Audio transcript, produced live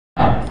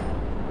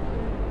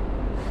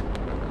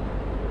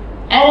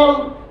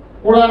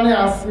কোরআনে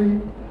আছে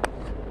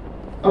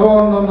এবং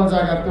অন্যান্য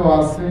জায়গাতেও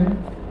আছে,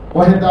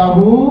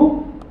 ওয়াহদাহু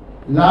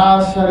লা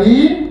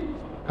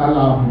শারীকা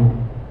লাহু।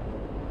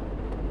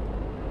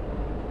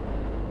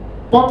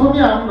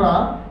 প্রথমে আমরা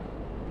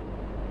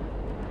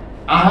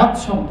আহাদ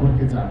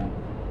সম্পর্কে জানি।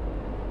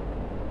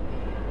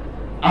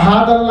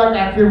 আহাদ আল্লাহ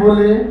কাকে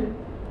বলে,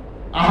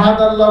 আহাদ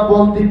আল্লাহ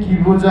বলতে কি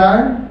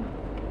বোঝায়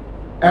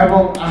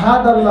এবং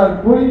আহাদ আল্লাহর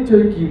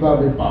পরিচয়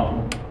কিভাবে পাব,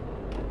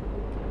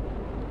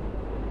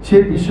 সে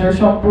বিষয়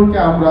সম্পর্কে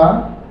আমরা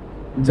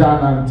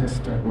জানার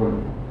চেষ্টা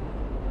করব।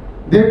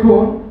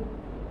 দেখুন,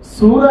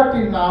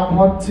 সূরাটির নাম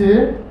হচ্ছে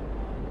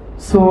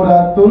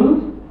সূরাতুল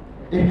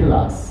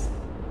ইখলাস।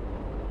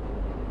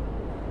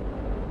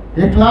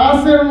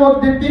 ইখলাসের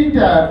মধ্যে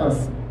 3টা আয়াত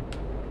আছে।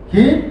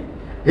 কি?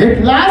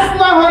 ইখলাস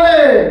না হলে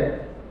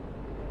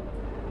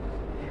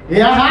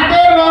এই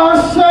আহাদের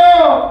রহস্য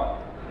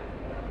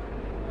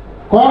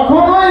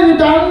কখনোই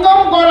হৃদয়ঙ্গম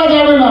করা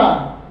যাবে না।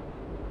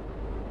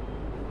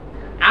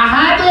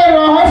 আহাদের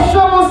রহস্য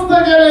বুঝতে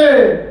গেলে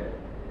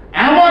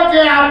আমাকে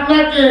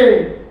আপনাকে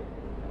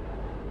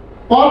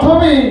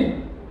প্রথমে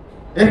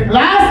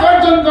ইখলাস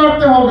অর্জন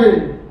করতে হবে।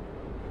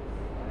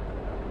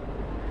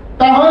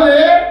 তাহলে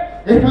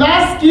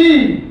ইখলাস কি?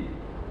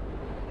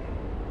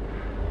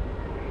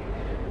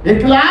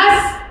 ইখলাস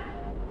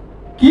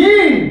কি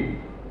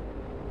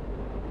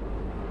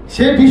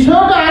সে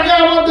বিষয়টা আগে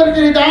আমাদেরকে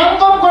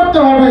হৃদয়ঙ্গম করতে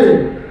হবে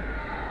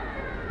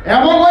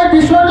এবং ওই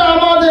বিষয়টা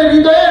আমাদের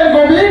হৃদয়ের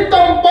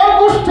গভীরতম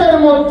প্রকোষ্ঠের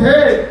মধ্যে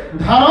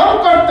ধারণ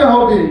করতে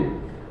হবে।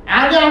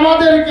 আগে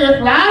আমাদেরকে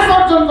ইখলাস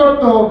অর্জন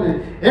করতে হবে।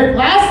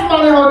 ইখলাস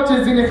মানে হচ্ছে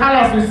যিনি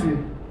খালাস হয়েছে,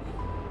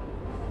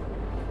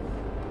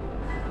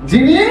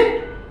 যিনি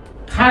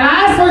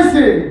খালাস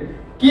হয়েছে।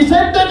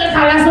 কিসের থেকে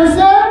খালাস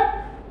হয়েছে?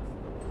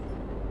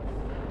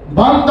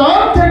 বন্ধন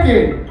থেকে।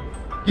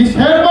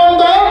 কিসের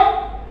বন্ধন?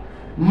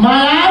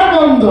 মায়ার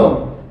বন্ধন।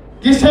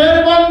 কিসের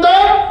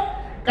বন্ধন?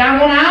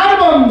 কামনার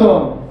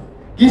বন্ধন।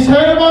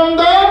 কিসের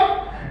বন্ধন?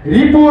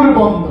 রিপুর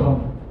বন্ধন।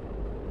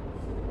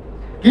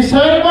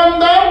 কিসের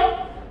বন্ধন?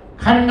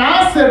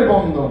 খান্নাসের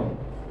বন্ধন।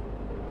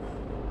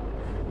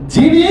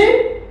 যিনি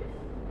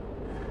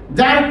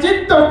যার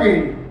চিত্তকে,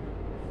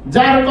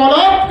 যার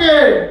কলবকে,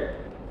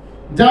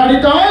 যার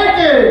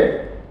হৃদয়কে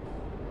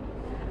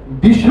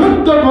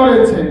বিশুদ্ধ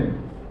করেছেন,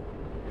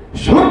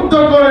 শুদ্ধ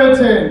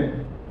করেছেন,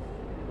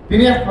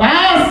 তিনি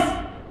ইখলাস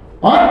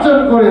অর্জন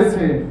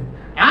করেছেন।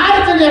 আর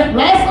যিনি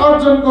ইখলাস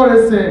অর্জন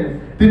করেছেন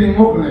তিনি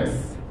মুখলেস।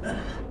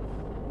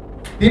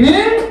 তিনি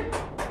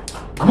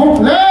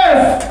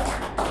মুখলেস।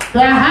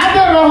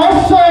 আহাদের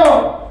রহস্য,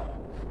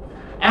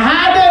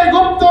 আহাদের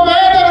গুপ্ত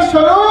বেদের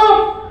স্বরূপ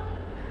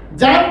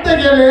জানতে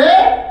গেলে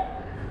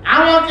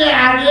আমাকে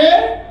আগে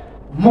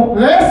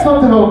মুখলেস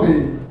হতে হবে।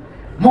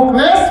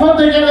 মুখলেস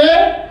হতে গেলে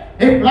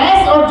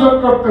ইখলাস অর্জন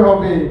করতে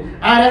হবে।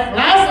 আর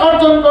ইখলাস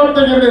অর্জন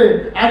করতে গেলে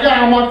আগে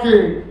আমাকে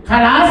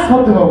খালাস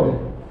হতে হবে।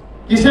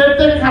 কিসের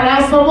থেকে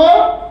খালাস হব?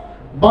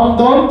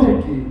 বন্ধন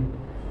থেকে,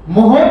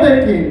 মোহ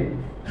থেকে,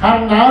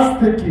 খান্নাস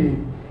থেকে।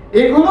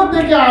 এগুলো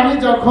থেকে আমি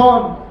যখন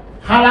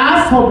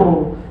খালাস হব,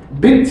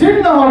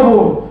 বিচ্ছিন্ন হব,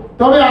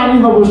 তবে আমি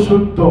হব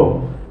শুদ্ধ,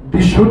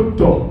 বিশুদ্ধ।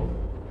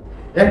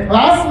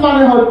 ইখলাস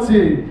মানে হচ্ছে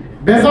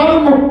বেজাল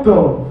মুক্ত,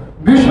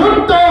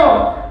 বিশুদ্ধ,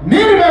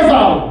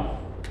 নির্বেজাল।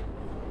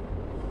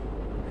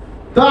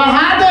 তো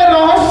আহাদের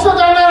রহস্য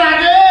জানার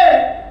আগে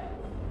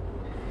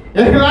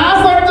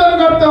ইখলাস অর্জন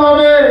করতে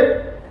হবে,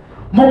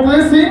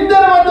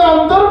 মুখলিসিনদের মধ্যে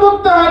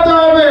অন্তর্ভুক্ত হতে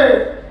হবে।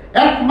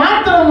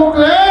 একমাত্র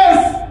মুখলেস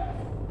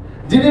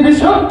যিনি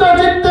বিশুদ্ধ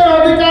চিত্তের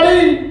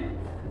অধিকারী,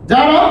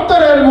 যার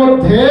অন্তরের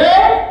মধ্যে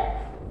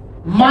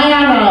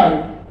মায়া নাই,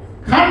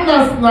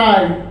 খান্নাস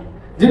নাই,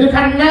 যিনি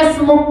খান্নাস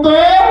মুক্ত,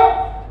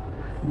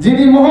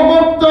 যিনি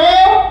মোহমুক্ত,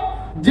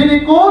 যিনি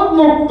ক্রোধ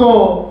মুক্ত,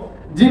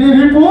 যিনি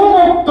রিপু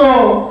মুক্ত,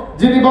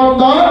 যিনি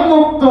বন্ধন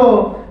মুক্ত,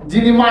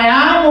 যিনি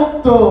মায়া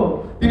মুক্ত,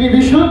 তিনি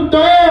বিশুদ্ধ,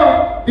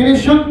 তিনি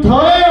শুদ্ধ,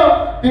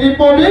 তিনি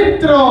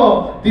পবিত্র,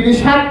 তিনি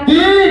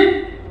সাত্বিক।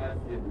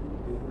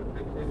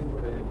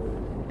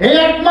 এই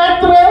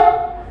একমাত্র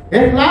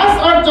ইখলাস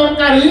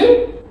অর্জনকারী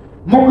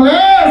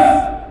মুখলেস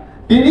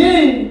তিনি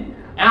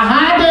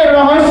আহাদের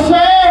রহস্য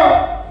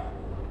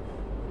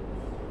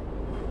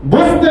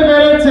বুঝতে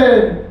পেরেছেন।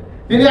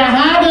 তিনি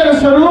আহাদের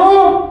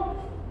স্বরূপ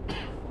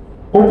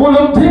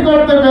উপলব্ধি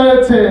করতে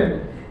পেরেছেন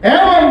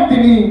এবং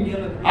তিনি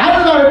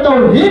আল্লাহর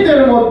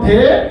তাওহীদের মধ্যে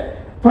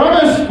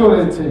প্রবেশ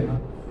করেছেন।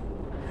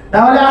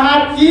 তাহলে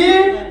আহাদ কি?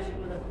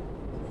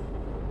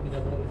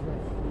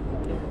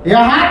 এই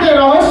আহাদের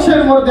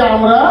রহস্যের মধ্যে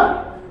আমরা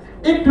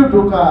একটু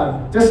ঢোকার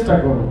চেষ্টা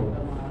করব।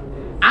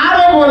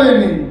 আরো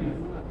বলেনি,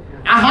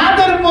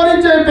 আহাদের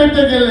পরিচয়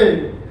পেতে গেলে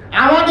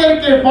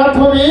আমাদেরকে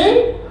প্রথমে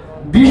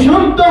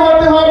বিশুদ্ধ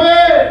হতে হবে,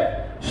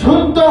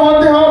 শুদ্ধ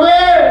হতে হবে।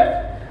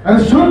 আর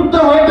শুদ্ধ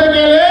হতে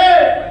গেলে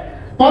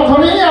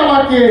প্রথমেই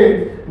আমাকে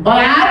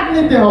বায়াত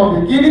নিতে হবে।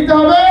 কি নিতে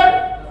হবে?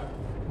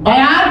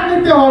 বায়াত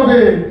নিতে হবে।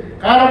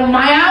 কারণ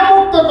মায়া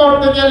মুক্ত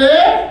করতে গেলে,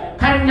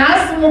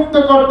 খান্নাস মুক্ত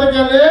করতে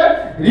গেলে,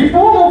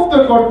 রিপু মুক্ত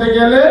করতে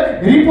গেলে,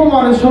 রিপু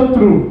মানে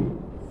শত্রু,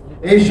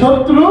 এই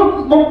শত্রু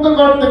মুক্ত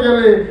করতে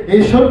গেলে,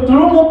 এই শত্রু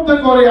মুক্ত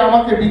করে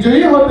আমাকে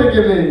বিজয়ী হতে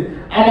গেলে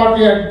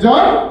আমাকে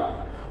একজন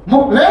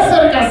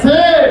মুখলেসের কাছে,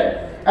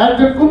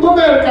 একজন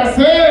কুতুবের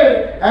কাছে,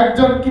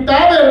 একজন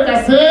কিতাবের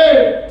কাছে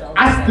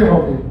আসতে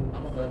হবে।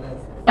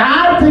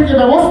 তার থেকে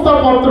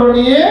ব্যবস্থাপত্র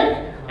নিয়ে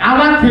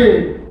আমাকে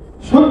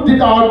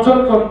শুদ্ধিতা অর্জন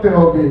করতে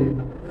হবে।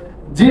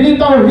 যিনি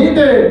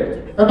তাওহীদে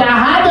তথা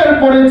আহাদের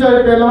পরিচয়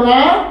পেল না,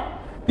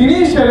 তিনি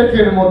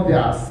শিরকের মধ্যে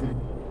আছে।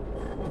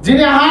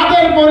 যিনি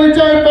আহাদের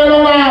পরিচয় পেল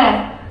না,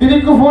 তিনি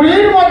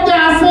কুফরির মধ্যে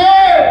আছে।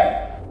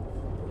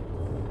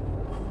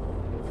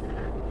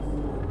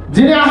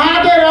 যিনি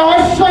আহাদের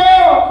রহস্য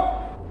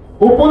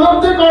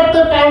উপলব্ধি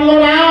করতে পারল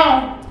না,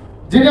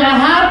 যিনি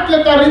আহাদকে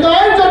তার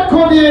হৃদয়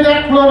চক্ষু দিয়ে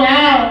দেখলো না,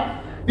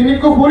 তিনি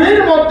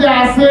কুফরির মধ্যে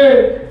আছে,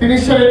 তিনি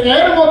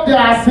শিরকের মধ্যে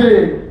আছে,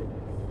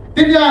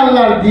 তিনি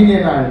আল্লাহর দ্বীনে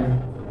নাই।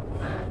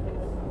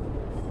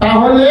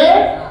 তাহলে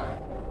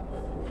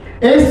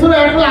এই সূরা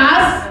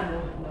ইখলাস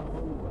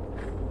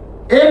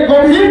এর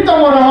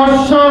গভীরতম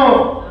রহস্য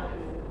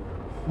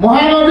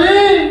মহানবী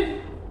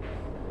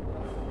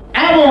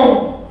এবং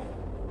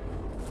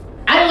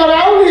আল্লাহর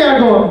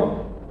আউলিয়াগণ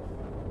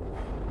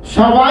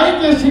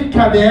সবাইকে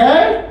শিক্ষা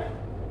দেয়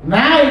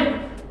নাই।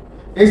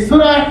 এই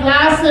সূরা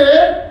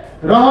ইখলাসের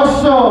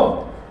রহস্য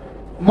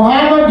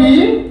মহানবী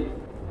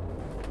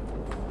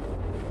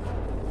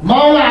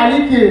মাওলা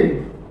আলীকে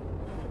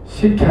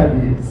শিক্ষা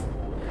দিয়েছে।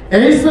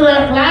 এই সূরা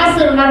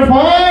ইখলাসের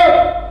মারফত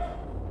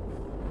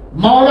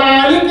মাওলা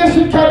আলীকে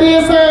শিক্ষা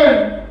দিয়েছেন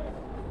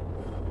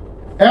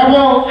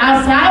এবং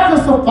আসহাব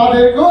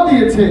সুফাদেরকেও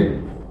দিয়েছেন।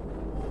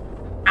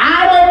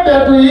 আরব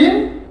বেদুইন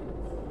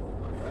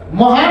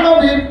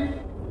মহানবী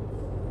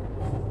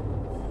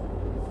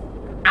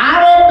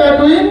আরব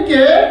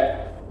বেদুইনকে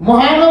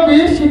মহানবী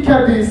শিক্ষা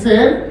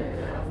দিয়েছেন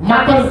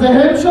মাতার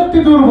জেহেন শক্তি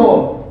দুর্বল।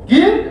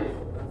 কি?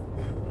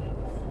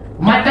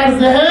 মাতার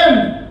জেহেন,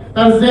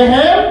 তার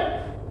জেহেন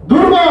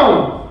দুর্বল।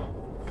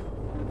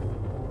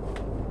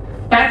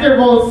 তাকে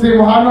বলছে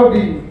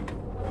মহানবী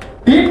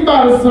 3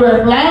 বার সূরা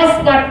ইখলাস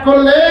পাঠ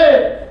করলে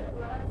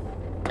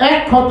 1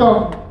 খতম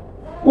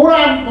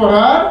কোরআন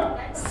পড়ার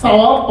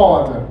সওয়াব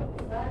পাওয়া যায়।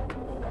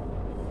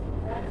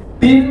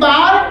 3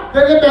 বার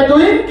থেকে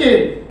বেদুইনকে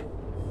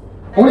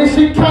উনি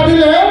শিক্ষা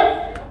দিলেন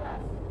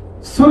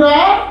সূরা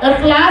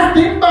ইখলাস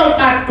 3 বার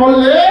পাঠ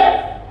করলে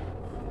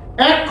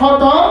 1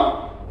 খতম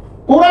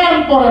কোরআন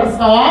পড়ার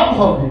সওয়াব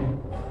হবে।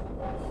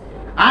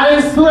 আর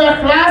এই সূরা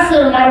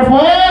ইখলাসের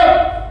মারফত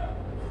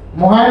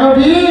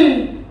মহানবী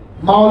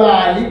মাওলা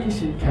আলী কি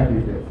শিক্ষা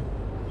দিলেন।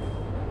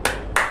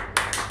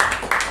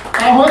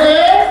 তাহলে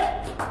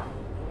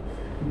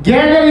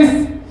জ্ঞানের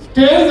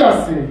স্টেজ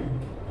আছে,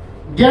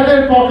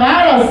 জ্ঞানের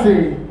প্রকার আছে,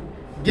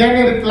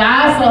 জ্ঞানের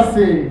ক্লাস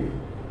আছে।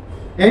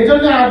 এই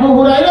জন্য আবু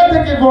হুরায়রা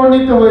থেকে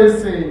বর্ণিত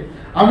হয়েছে,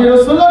 আমি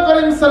রাসূলুল্লাহ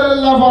করিম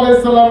সাল্লাল্লাহু আলাইহি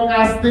সাল্লাম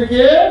কাছ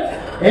থেকে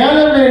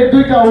ইলমের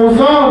 2টা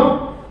ওজন,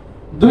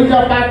 2টা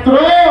পাত্র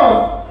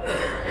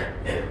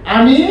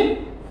আমি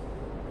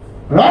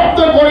রপ্ত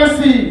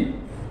করেছি।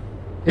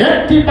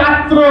 একটি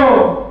পাত্র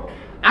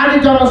আমি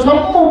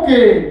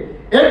জনসম্মুখে,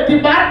 একটি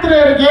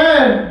পাত্রের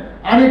জ্ঞান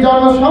আমি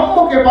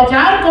জনসম্মুখে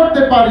প্রচার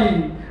করতে পারি,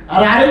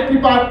 আর আরেকটি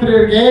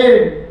পাত্রের জ্ঞান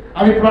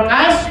আমি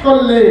প্রকাশ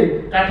করলে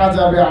কাটা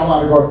যাবে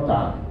আমার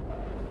গর্দান।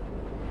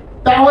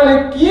 তাহলে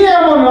কি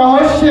এমন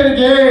রহস্যের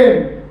জ্ঞান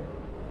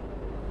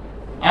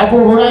আবু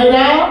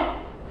হুরায়রা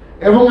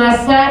এবং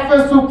আসহাবে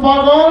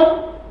সুফাগণ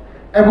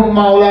এবং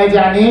মাওলাই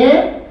জানে?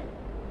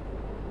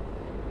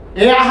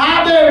 এই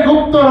আহাদের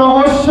গুপ্ত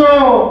রহস্য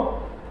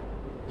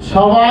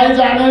সবাই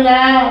জানে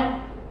না।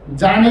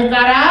 জানে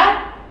কারা?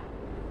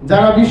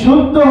 যারা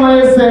বিশুদ্ধ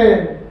হয়েছে,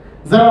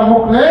 যারা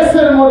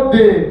মুখলেসের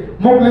মধ্যে,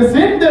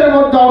 মুখলিসিনদের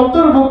মধ্যে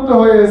অন্তর্ভুক্ত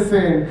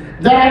হয়েছে,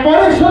 যারা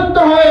পরিশুদ্ধ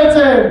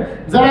হয়েছে,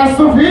 যারা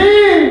সুফি,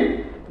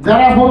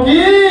 যারা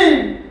ফকির,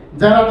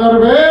 যারা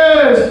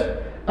দরবেশ,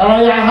 তারা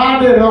এই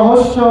আহাদের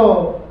রহস্য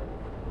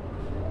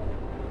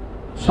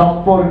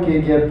সম্পর্কে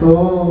জ্ঞাত।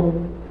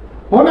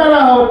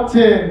 ওনারা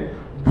হচ্ছে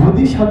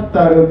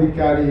বুদ্ধিসত্তার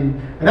অধিকারী,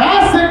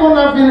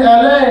 রাসিখুনা ফিল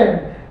ইলম,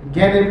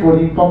 জ্ঞানে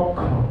পরিপক্ক।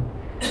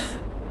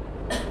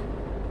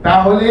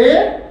 তাহলে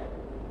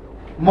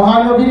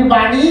মহানবীর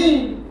বাণী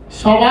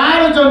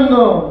সবার জন্য,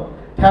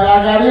 ঠেলা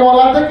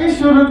গাড়িওয়ালা থেকে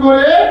শুরু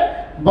করে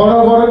বড়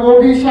বড়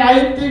কবি,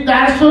 সাহিত্যিক,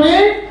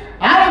 দার্শনিক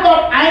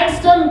আলবার্ট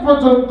আইনস্টাইন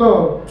পর্যন্ত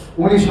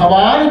উনি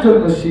সবার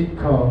জন্য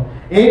শিক্ষক।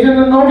 এই জন্য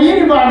নবীর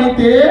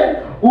বাণীতে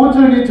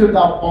উঁচু নিচু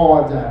দাব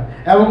পাওয়া যায়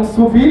এবং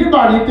সুফির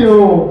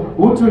বাণীতেও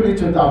উঁচু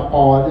নিচু দাব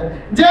পাওয়া যায়।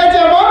 যে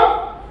যেমন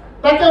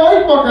তাকে ওই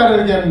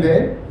প্রকারের জ্ঞান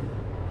দেয়।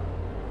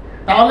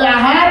 তাহলে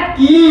আহার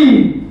কি?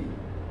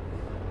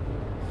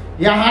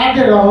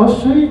 আহাদের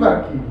রহস্যই বা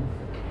কি?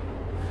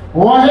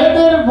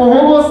 ওয়াহেদের বহু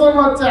বচন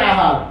হচ্ছে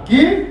আহাদ।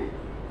 কি?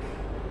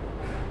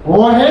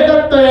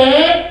 ওয়াহেদত্ব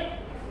এক,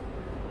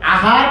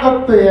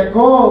 আহাদত্ব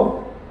একক,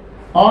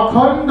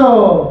 অখণ্ড,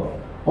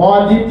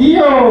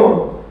 অদ্বিতীয়,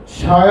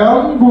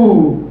 স্বয়ংভূ।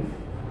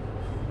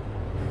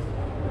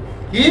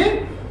 কি?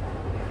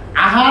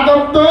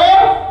 আহাদত্ব,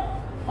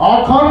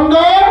 অখণ্ড,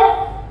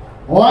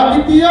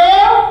 অদ্বিতীয়,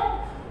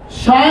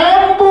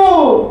 স্বয়ংভূ।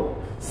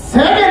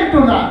 সেকেন্ড টু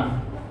নান।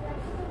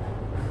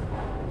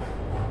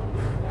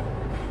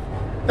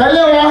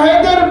 তাহলে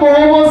ওয়াহেদের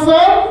বহু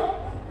বছর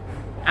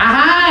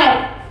আহাদ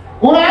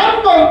কোরআন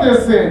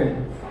বলতেছেন,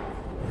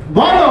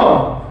 বলো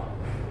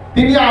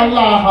তিনি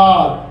আল্লাহ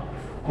আহাদ,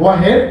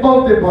 ওয়াহেদ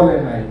বলতে বলে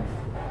নাই।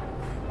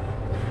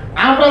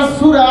 আমরা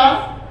সূরা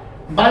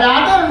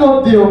বায়ানের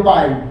মধ্যেও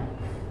পাই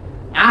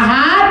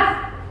আহাদ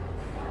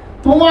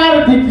তোমার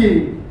দিকে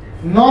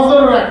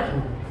নজর রাখে।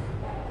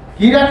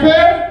 কি রাখে?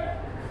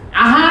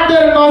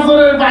 আহাদের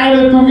নজরের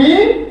বাইরে তুমি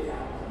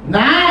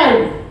নাই।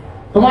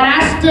 তোমার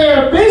আষ্টে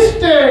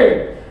পৃষ্ঠে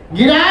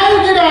গিরায়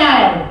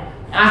গিরায়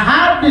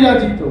আহাদ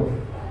বিরাজিত,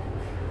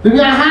 তুমি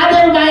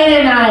আহাদের বাইরে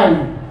নাই।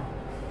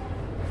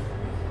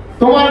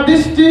 তোমার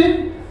দৃষ্টি,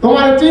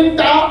 তোমার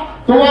চিন্তা,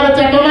 তোমার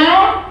চেতনা,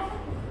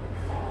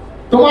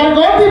 তোমার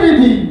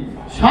গতিবিধি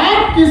সব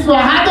কিছু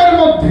আহাদের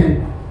মধ্যে।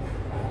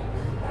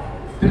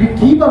 তুমি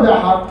কিভাবে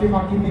আহাদকে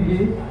ফাঁকি দিবে?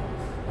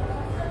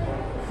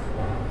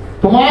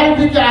 তোমার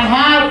দিকে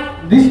আহাদ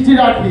দৃষ্টি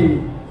রাখি,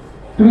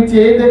 তুমি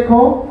চেয়ে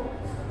দেখো।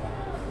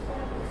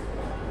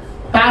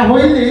 তা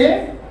হইলে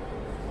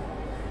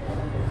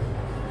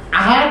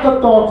আহাদ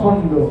তো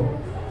অখণ্ড,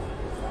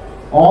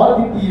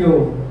 অদ্বিতীয়,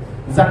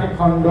 যাকে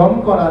খণ্ডন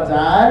করা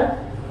যায়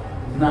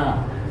না।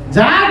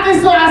 যা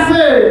কিছু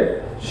আছে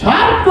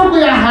সবটুকু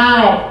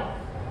আহাদ।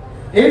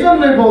 এই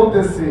জন্য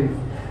বলতেছি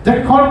যে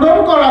খণ্ডন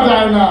করা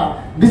যায় না,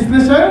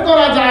 বিশ্লেষণ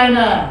করা যায়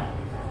না।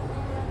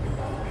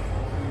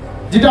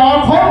 যেটা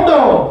অখণ্ড,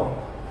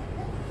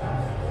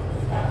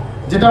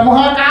 যেটা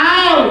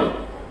মহাকাল,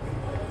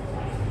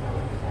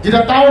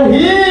 যেটা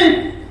তাওহীদ,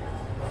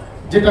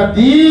 যেটা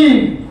দ্বীন,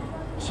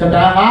 সেটা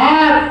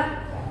আহাদ।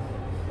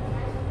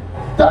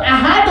 তো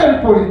আহাদের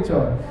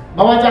পরিচয়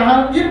বাবা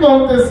জাহাঙ্গীর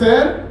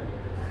বলতেছেন,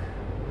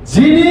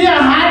 যিনি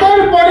আহাদের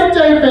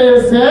পরিচয়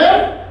পেয়েছেন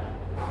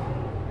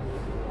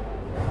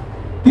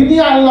তিনি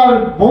আল্লাহর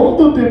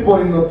বন্ধুতে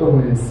পরিণত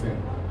হয়েছেন,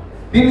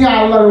 তিনি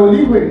আল্লাহর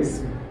ওলি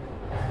হয়েছেন।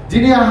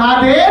 যিনি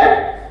আহাদের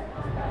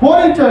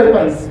পরিচয়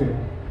পাইছে,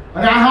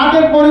 মানে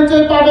আহাদের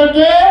পরিচয় পাবে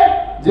কে?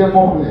 যে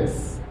মুখলেস,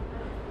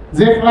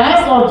 যে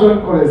ইখলাস অর্জন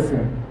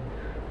করেছেন।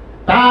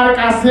 তার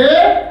কাছে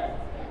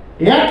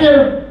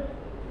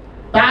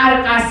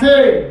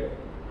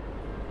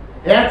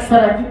এক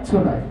ছাড়া কিচ্ছু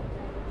নাই।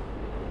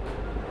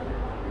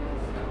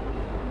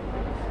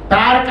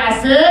 তার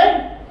কাছে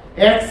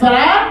এক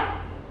ছাড়া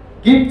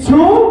কিচ্ছু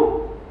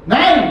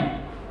নাই,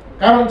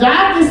 কারণ যা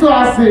কিছু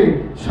আছে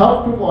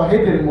সবটুকু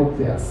ওয়াহেদের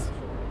মধ্যে আছে।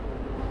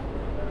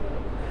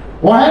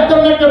 ওয়াহেদ তো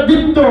একটা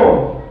বৃত্ত,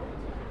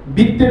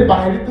 বৃত্তের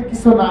বাইরে তো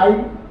কিছু নাই।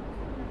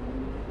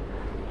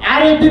 আর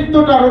এই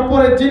বৃত্তটার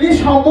উপরে যিনি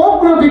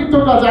সমগ্র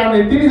বৃত্তটা জানে,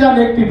 তিনি জানে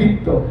একটি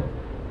বৃত্ত।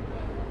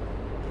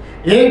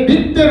 এই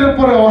বৃত্তের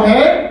উপরে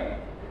ওয়াহেদ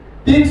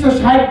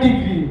 360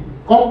 ডিগ্রি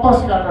কম্পাস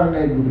কাটার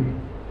ন্যায় ঘুরে।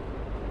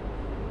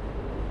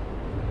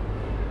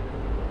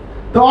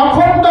 তো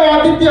অখণ্ড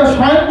অদ্বিতীয়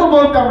স্বয়ংভূ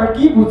বলতে আমরা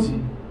কি বুঝি?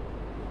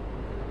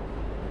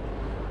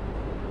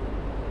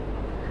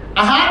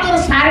 আহাদের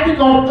সার্বিক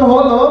অর্থ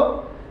হলো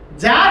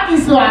যা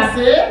কিছু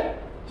আছে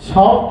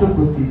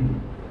সবটুকু তিনি।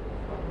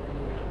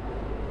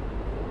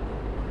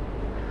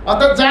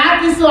 অর্থাৎ যা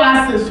কিছু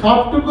আছে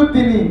সবটুকু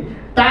তিনি।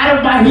 তার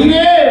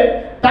বাহিরে,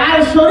 তার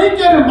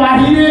শরীকের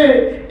বাহিরে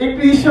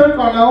একটি ঈশ্বর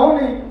কণাও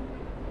নেই।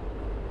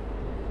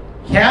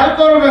 খেয়াল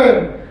করবেন,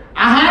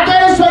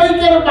 আহাদের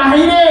শরীকের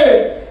বাহিরে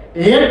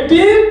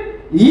একটি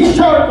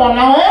ঈশ্বর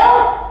কণাও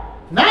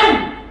নাই।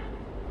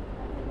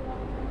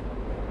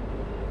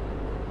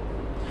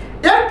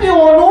 একটি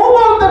অণু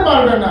বলতে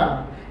পারবে না,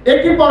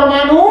 একটি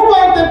পরমাণু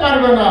বলতে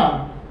পারবে না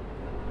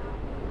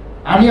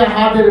আমি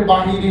আহাদের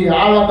বাহিরে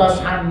আলাদা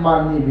সম্মান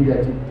নিয়ে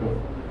বিরাজিত।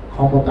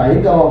 ক্ষমতাই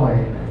দেওয়া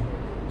হয় না।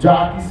 যা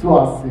কিছু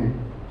আছে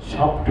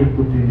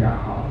সবটুকু তিনি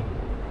আহাদ।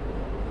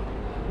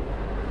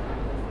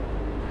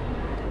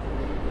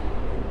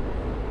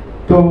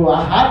 তো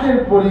আহাদের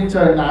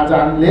পরিচয় না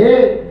জানলে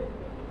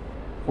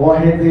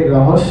ওয়াহেদের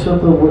রহস্য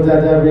তো বোঝা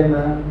যাবে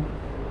না।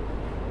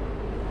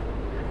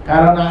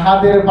 কারণ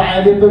আহাদের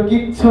বাইরে তো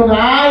কিচ্ছু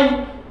নাই।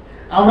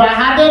 আমরা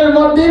আহাদের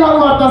মধ্যেই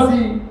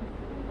ভালোবাসি,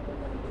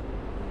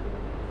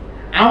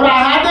 আমরা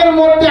আহাদের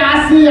মধ্যে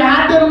আসি,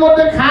 আহাদের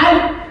মধ্যে খাই,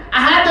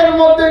 আহাদের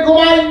মধ্যে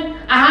ঘুমাই,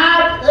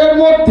 আহাদের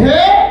মধ্যে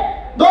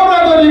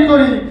দৌড়াদৌড়ি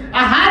করি,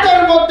 আহাদের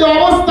মধ্যে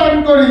অবস্থান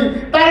করি।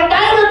 তার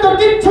বাইরে তো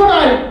কিচ্ছু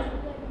নাই।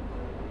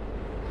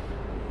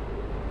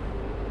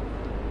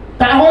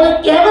 তাহলে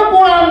কেন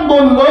কোরআন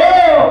বলল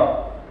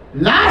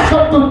লা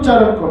শব্দ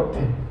উচ্চারণ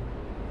করতে?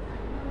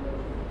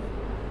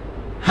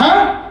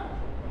 হ্যাঁ,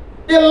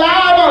 এ লা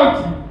আবার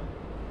কি?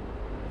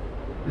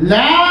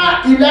 লা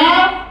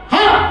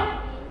ইলাহা।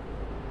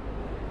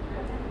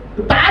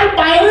 তার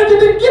বাইরে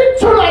যদি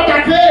কিচ্ছু না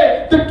থাকে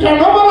তো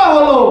কেন বলা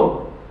হলো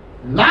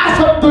লা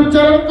শব্দ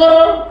উচ্চারণ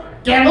করো?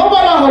 কেন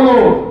বলা হলো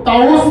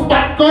তাউস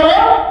পাঠ করো?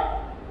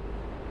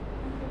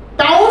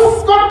 তাউস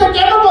করতে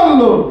কেন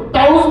বললো?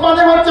 তাউস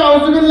মানে হচ্ছে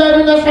আউযুবিল্লাহি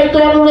মিনাশ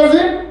শাইতানির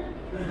রাজিম।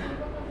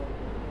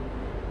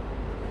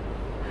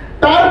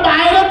 তার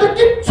বাইরে তো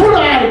কিচ্ছু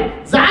নাই,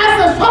 যা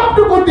আছে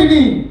সবটুকু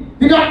তিনি।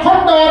 তিনি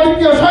অখণ্ড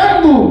অদ্বিতীয়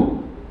স্বয়ংভূ।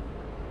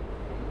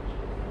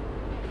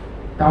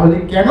 তাহলে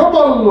কেন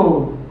বললো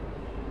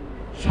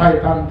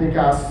শয়তান থেকে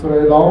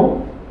আশ্রয় লও?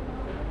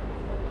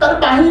 তার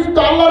বাহিনী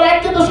তো আল্লাহর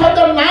রাজ্যে তো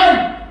শয়তান নাই।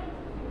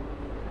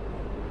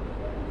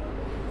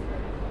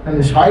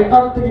 তাহলে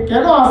শয়তান থেকে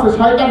কেন আসে?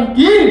 শয়তান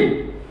কি,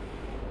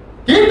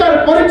 কি তার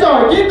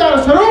পরিচয়, কি তার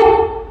স্বরূপ,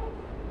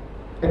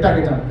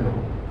 এটাকে জানতে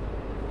হবে।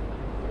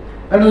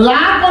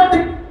 লা করতে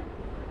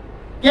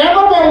কেন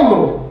বললো?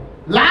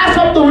 লা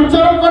শব্দ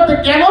উচ্চারণ করতে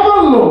কেন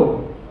বললো?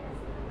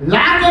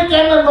 লাকে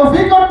কেন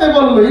নফি করতে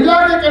বললো?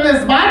 ইলাকে কেন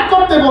ইসবাত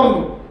করতে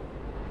বললো?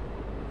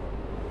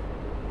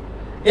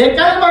 এই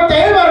কালিমা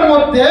তাইয়্যিবার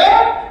মধ্যে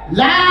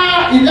লা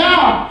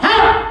ইলাহা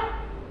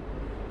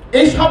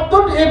এই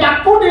শব্দটি, এই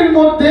বাক্যটির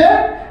মধ্যে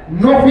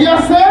নফি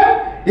আছে,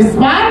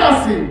 ইসবাত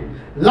আছে।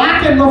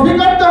 লাকে নফি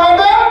করতে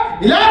হবে,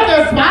 ইলাকে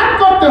ইসবাত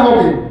করতে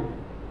হবে।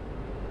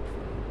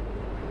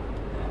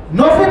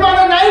 নফি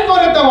মানে নাই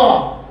করে দেওয়া,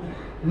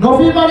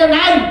 নফি মানে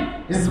নাই,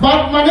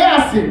 ইসবাত মানে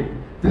আছে।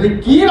 তাহলে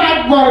কি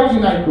রাখবো আর কি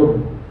নাই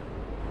করবো?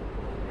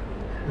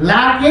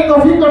 লাকে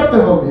নফি করতে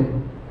হবে,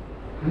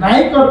 নাই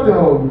করতে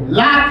হবে।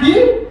 লা কি?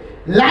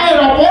 লায়ের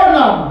অপর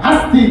নাম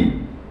হাস্তি,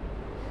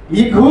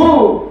 ইঘু,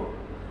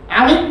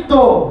 আমিত্ব,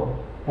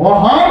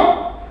 অহং,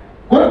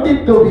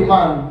 কর্তৃত্ব,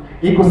 বিমান,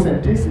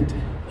 ইগোসেন্ট্রিসিটি।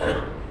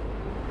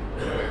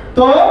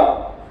 তো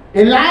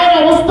এই লায়ের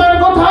অবস্থান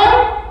কোথায়?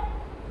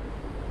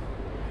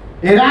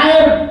 এই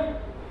রায়ের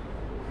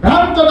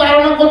ভ্রান্ত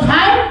ধারণা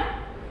কোথায়?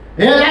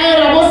 এই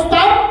রায়ের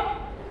অবস্থান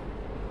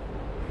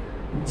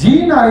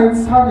জিন আর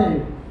ইনসানের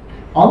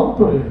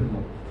অন্তরের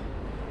মধ্যে।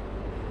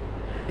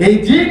 এই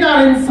জিন আর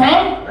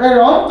ইনসান এর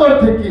অন্তর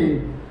থেকে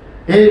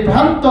এই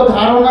ভ্রান্ত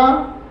ধারণা,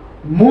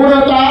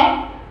 মূঢ়তা,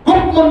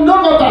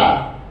 কুমন্ডকতা,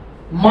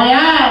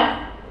 মায়া,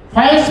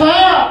 ফায়সা,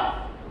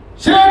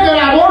 শিরকের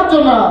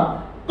আবর্জনা,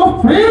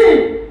 কুফরি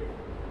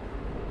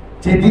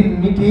যেদিন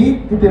মিটিয়ে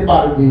দিতে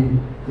পারবে,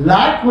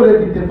 লাভ করে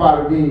দিতে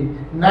পারবে,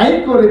 নাই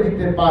করে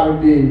দিতে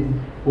পারবে,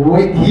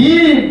 ওই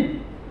দিন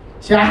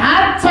সে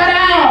হাত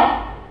ছাড়া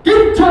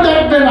কিচ্ছু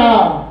দেখবে না।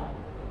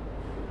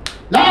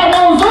 লা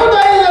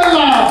মাউজুদা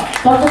ইল্লাল্লাহ,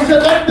 তখন সে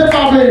দেখতে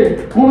পাবে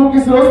কোনো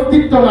কিছুর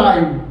অস্তিত্ব নাই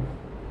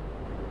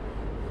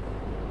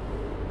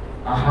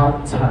আহাদ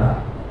ছাড়া,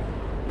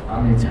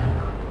 আমি ছাড়া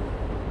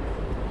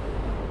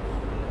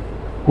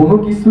কোনো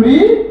কিছুরই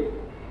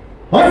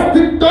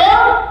অস্তিত্ব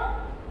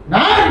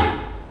নাই।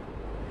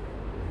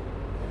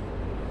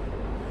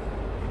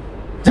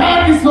 যা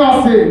কিছু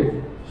আছে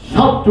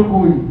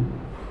সবটুকুই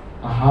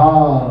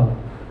আহাদ,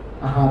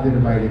 আহাদের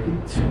বাইরে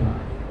কিচ্ছু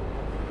নাই।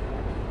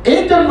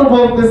 এই জন্য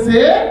বলতেছে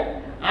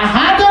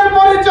আহাদের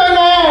পরিচয়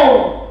নাও।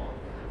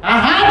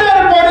 আহাদের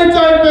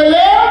পরিচয়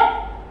পেলে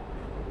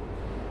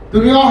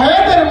তুমি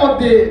অহেদের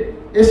মধ্যে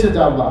এসে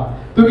যাবা,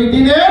 তুমি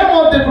দ্বীনের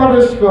মধ্যে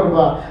প্রবেশ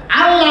করবা।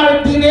 আল্লাহর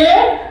দ্বীনে,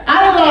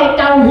 আল্লাহর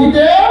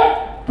তাওহীদে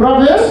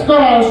প্রবেশ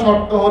করার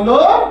শর্ত হলো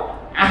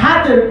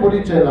আহাদের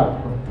পরিচয় লাভ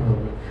করতে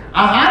হবে,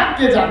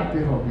 আহাদকে জানতে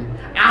হবে।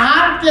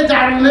 আহাদকে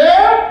জানলে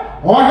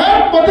অহেদ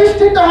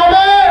প্রতিষ্ঠিত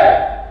হবে,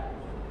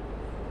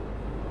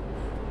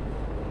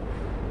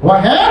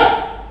 অহেদ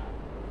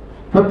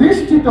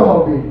প্রতিষ্ঠিত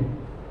হবে।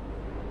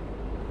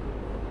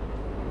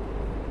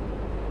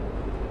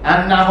 আর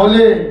না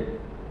হলে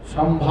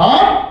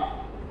সম্ভব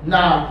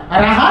না।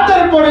 আর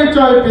আহাদের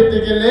পরিচয় পেতে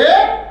গেলে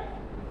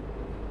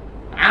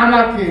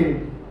আমাকে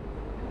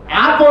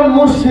আপন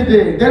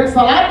মুর্শিদে দেন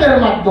সালাতের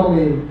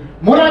মাধ্যমে,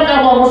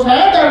 মুরাকাবা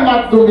মুশাহাদার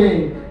মাধ্যমে,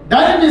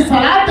 দাইমি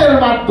সালাতের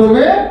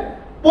মাধ্যমে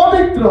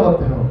পবিত্র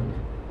হতে হবে।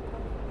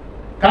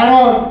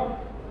 কারণ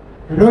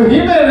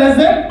রহিমের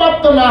রেজেক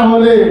প্রাপ্ত না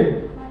হলে,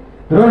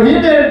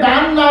 রহিমের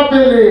দান না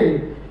পেলে,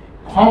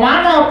 ক্ষমা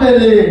না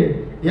পেলে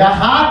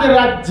ইহাদের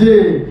রাজ্যে,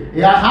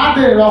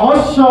 ইহাদের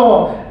রহস্য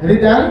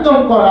হৃদয়ঙ্গম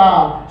করা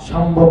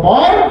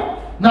সম্ভবপর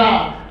না।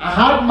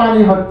 আহাদ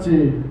মানে হচ্ছে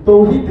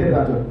তাওহীদের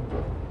রাজত্ব,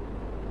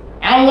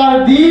 আল্লাহর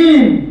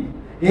দ্বীন।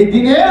 এই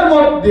দ্বীনের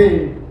মধ্যে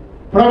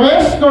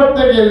প্রবেশ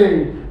করতে গেলে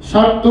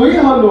শর্তই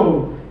হলো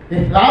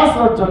ইখলাস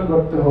অর্জন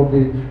করতে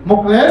হবে,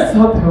 মুখলেস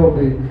হতে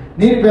হবে,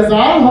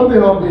 নির্বেজাল হতে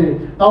হবে,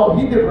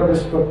 তাওহীদে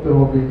প্রবেশ করতে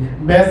হবে।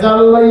 বেজাল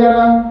লইয়া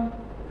না,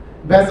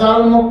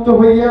 বেজাল মুক্ত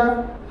হইয়া।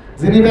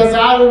 যিনি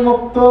বেজাল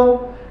মুক্ত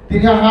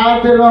তিনি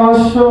আহাদের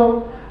রহস্য,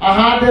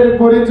 আহাদের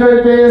পরিচয়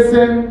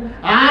পেয়েছেন।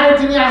 আর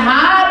যিনি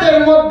আহাদের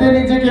মধ্যে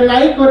নিজেকে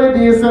নাই করে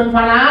দিয়েছেন,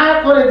 ফানা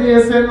করে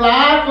দিয়েছেন,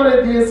 লা করে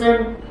দিয়েছেন,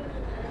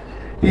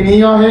 তিনি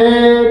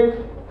অহেদ,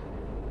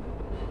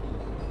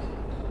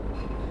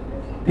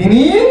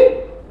 তিনি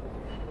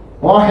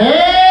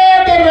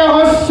অহেদের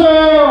রহস্য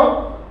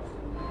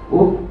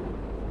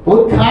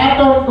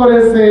উদ্ঘাটন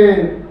করেছেন।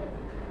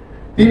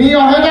 তিনি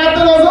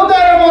অহেদাতুল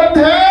ওজুদের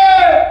মধ্যে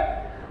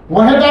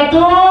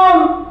ওয়াহিদাতুল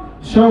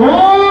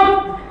শুহুদ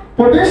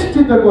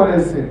প্রতিষ্ঠিত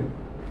করেছেন।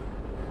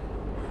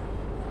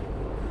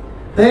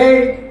 এই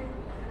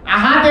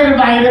আহাদের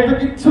বাইরে তো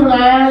কিচ্ছু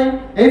নাই।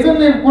 এই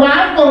জন্য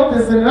কুরআন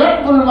বলতেছেন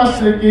রব্বুল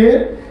মাশরিকি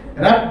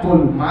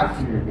রব্বুল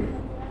মাগরিবি,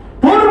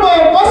 পূর্ব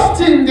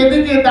পশ্চিম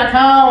যেদিকে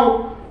দেখাও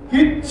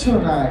কিচ্ছু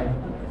নাই,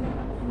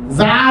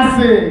 যা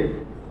আছে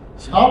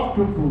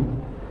সবটুকু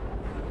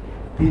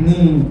তিনি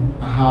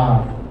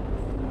আহাদ।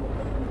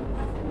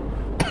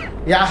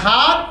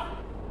 আহাদ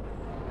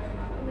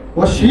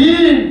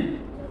অসীম।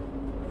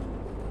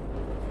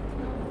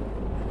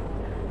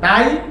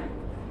 তাই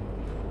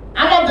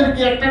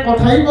আমাদেরকে একটা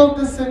কথাই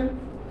বলতেছে,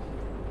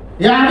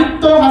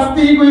 আমিত্ব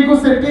হাস্তি ইগো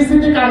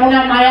সেন্ট্রিসিটি কামনা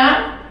মায়া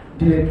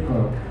ডিলিট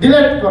করো,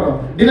 ডিলিট করো,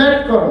 ডিলিট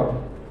করো।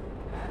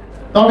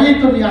 তবেই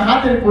তুমি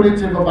আহাদের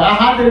পরিচয় পাবা।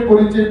 আহাদের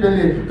পরিচয়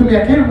পেলে তুমি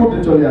একের মধ্যে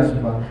চলে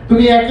আসবা।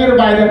 তুমি একের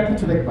বাইরে আর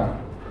কিছু দেখবা না।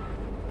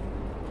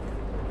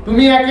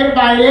 তুমি একের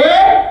বাইরে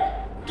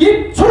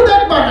কিচ্ছু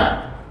দেখবা না।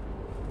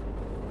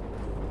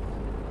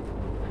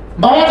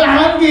 বাবা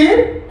জাহাঙ্গীর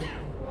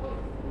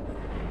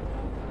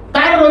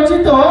তার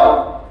রচিত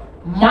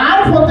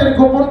মারফতের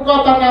গোপন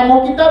কথা নামক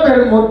কিতাবের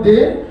মধ্যে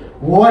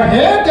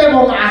ওয়াহেদ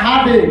এবং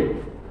আহাদের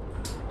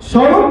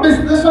স্বরূপ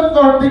বিশ্লেষণ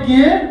করতে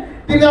গিয়ে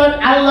তিনি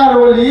আল্লাহর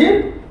ওলির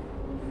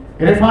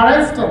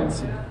রেফারেন্স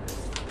টানছে।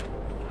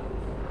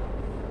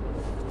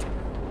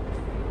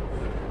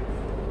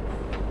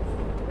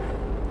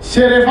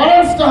 সে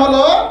রেফারেন্সটা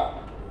হলো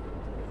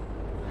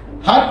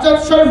হযরত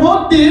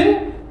শরীফুদ্দীন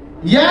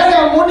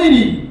ইয়ায়া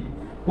মুনিরি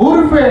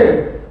উর্ফে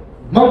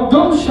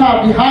মকদুম শাহ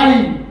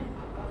বিহারী।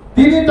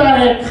 তিনি তার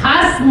এক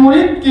খাস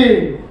মুরিদকে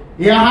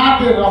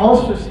ইহাদের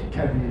রহস্য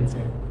শিক্ষা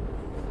দিয়েছেন।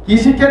 কি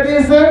শিক্ষা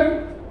দিয়েছেন?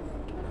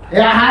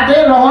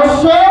 ইহাদের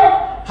রহস্য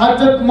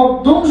হযরত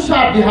মকদুম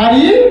শাহ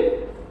বিহারী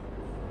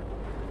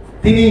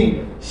তিনি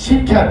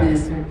শিক্ষা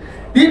দিয়েছেন।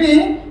 তিনি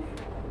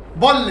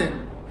বললেন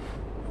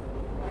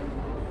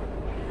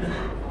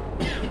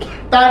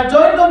তার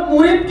জৈনব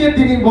মুরিদকে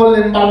তিনি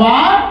বললেন, বাবা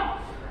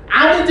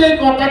আমি যে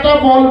কথাটা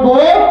বলবো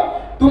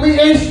তুমি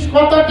এই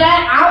কথাটা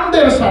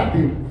আমদের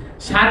সাথে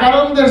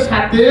সাধারণদের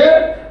সাথে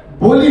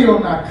বলিও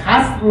না,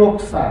 খাস লোক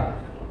ছাড়া।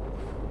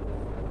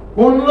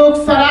 কোন লোক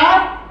ছাড়া?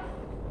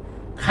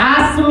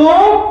 খাস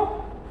লোক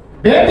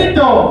ব্যতীত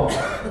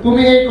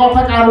তুমি এই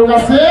কথা কারো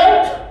কাছে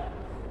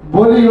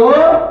বলিও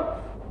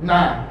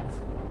না।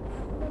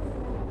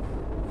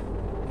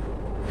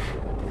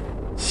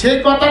 সেই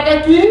কথাটা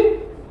কি?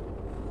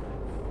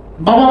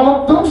 বাবা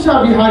মকদুম শাহ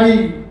বিহারী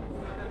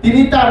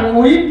তিনি তার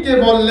মুরিদকে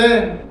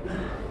বললেন,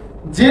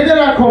 জেনে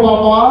রাখো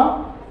বাবা,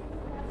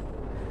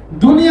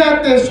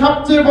 দুনিয়াতে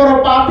সবচেয়ে বড়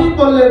পাপী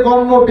বললে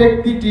গণ্য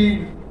ব্যক্তিটি,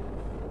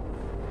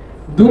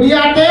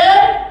 দুনিয়াতে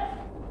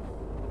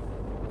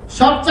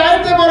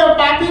সবচাইতে বড়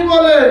পাপী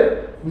বলে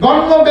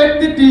গণ্য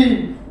ব্যক্তিটি,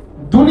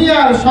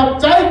 দুনিয়ার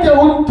সবচাইতে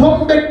উত্তম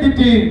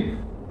ব্যক্তিটি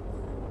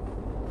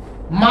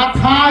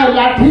মাথায়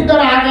লাঠি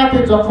দ্বারা আঘাতে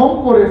জখম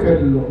করে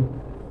ফেলল।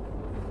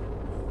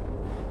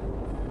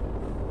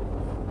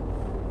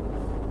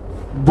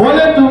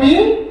 বলে তুমি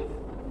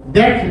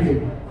দেখলে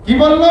কি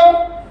বলল?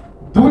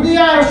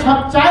 দুনিয়ার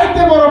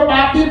সবচাইতে বড়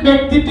পাপী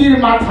ব্যক্তিটির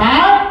মাথা,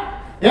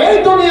 এই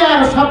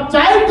দুনিয়ার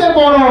সবচাইতে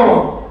বড়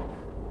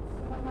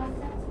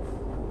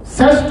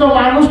শ্রেষ্ঠ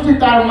মানুষটি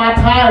তার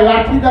মাথায়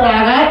লাঠি দ্বারা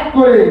আঘাত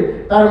করে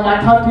তার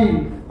মাথাটি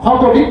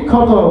ক্ষত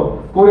বিক্ষত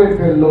করে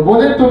ফেললো।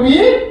 বলে তুমি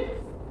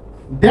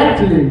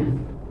দেখলে।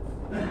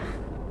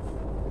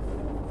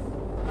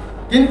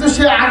 কিন্তু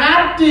সে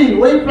আঘাতটি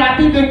ওই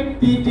পাপী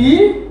ব্যক্তিটি,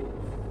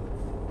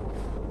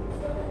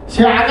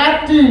 সে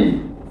আঘাতটি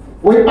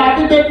ওই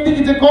পাপী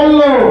ব্যক্তিকে যে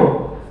করলো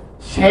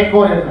সে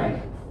করে নাই।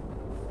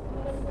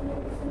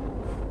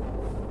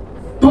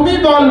 তুমি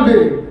বলবে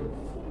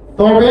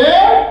তবে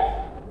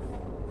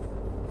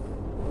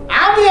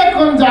আমি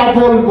এখন যা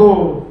বলবো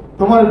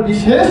তোমার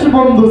বিশেষ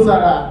বন্ধু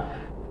ছাড়া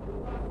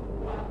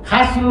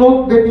খাস লোক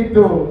ব্যতীত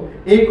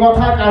এই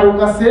কথা কারো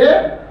কাছে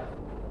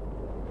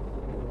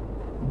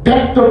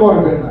ব্যক্ত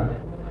করবে না।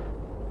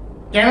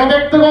 কেন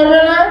ব্যক্ত করবে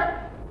না?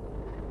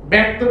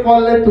 ব্যক্ত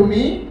করলে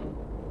তুমি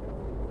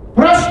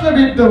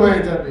প্রশ্নবিদ্ধ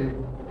হয়ে যাবে,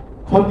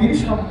 ক্ষতির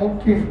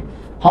সম্মুখীন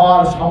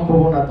হওয়ার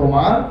সম্ভাবনা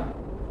তোমার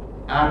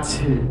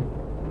আছে।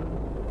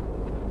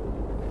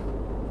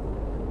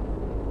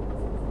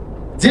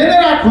 জেনে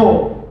রাখো,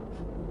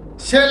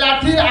 সে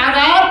লাঠির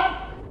আঘাত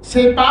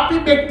সেই পাপী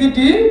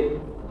ব্যক্তিটি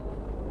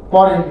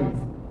করেনি।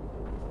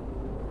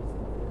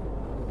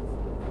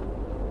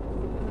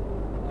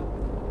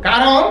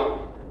 কারণ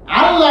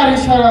আল্লাহর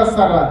ইশারা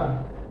ছাড়া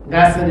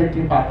গাছের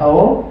একটি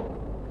পাতাও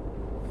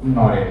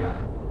নড়ে না।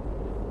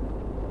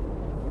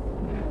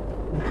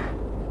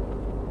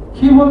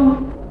 কি বলল?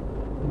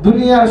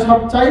 দুনিয়ার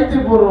সবচাইতে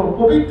বড়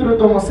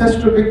পবিত্রতম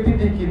শ্রেষ্ঠ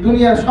ব্যক্তিটি কি?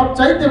 দুনিয়ার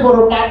সবচাইতে বড়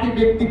পাপী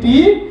ব্যক্তিটি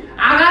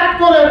আঘাত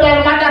করে তার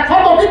মাথা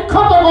ক্ষত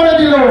বিক্ষত করে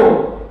দিল।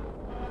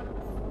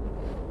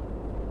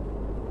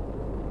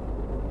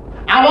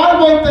 আবার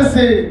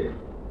বলতেছে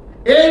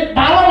এই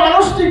ভালো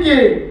মানুষটিকে,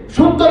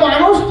 শুদ্ধ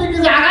মানুষটিকে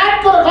যে আঘাত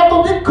করে ক্ষত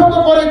বিক্ষত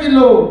করে দিল,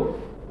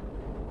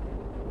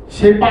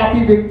 সেই পাপী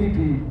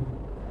ব্যক্তিটি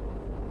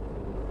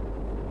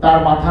তার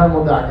মাথার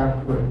মধ্যে আঘাত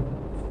করে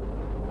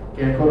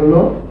কে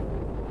করলো?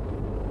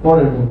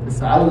 পরে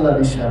বলতেছে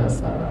আল্লাহর ইশারা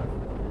ছাড়া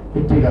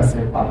একটি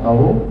গাছের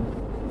পাতাও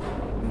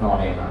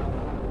নড়ে না।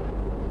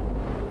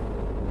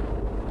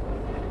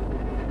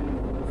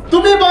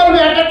 তুমি বলবে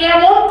এটা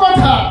কেমন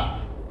কথা?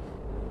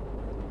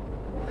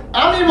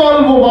 আমি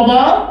বলবো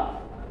বাবা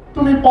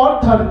তুমি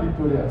পর্দার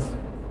ভিতরে আছো।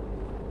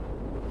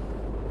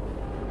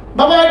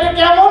 বাবা এটা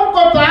কেমন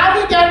কথা?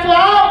 আমি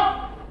দেখলাম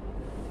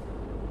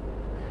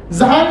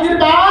জাহাঙ্গীর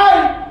ভাই,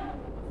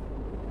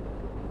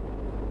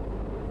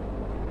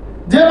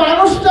 যে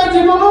মানুষটা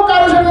জীবনও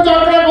কারোর সাথে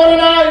ঝগড়া করে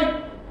নাই,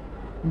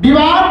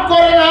 বিবাদ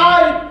করে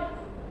নাই,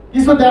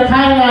 কিছু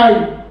দেখায় নাই,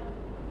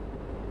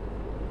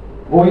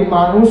 ওই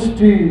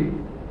মানুষটি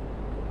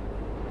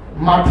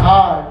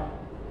মাথায়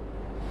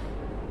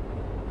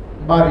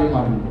বাড়ি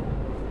মারল।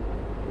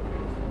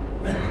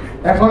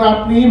 এখন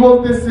আপনি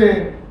বলতেছেন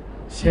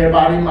সে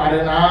বাড়ি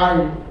মারে নাই,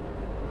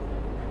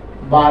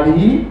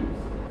 বাড়ি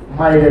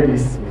মাইরে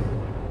দিচ্ছে।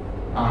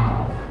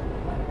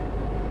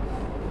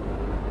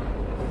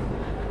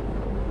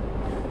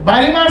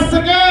 বাড়ি মারছে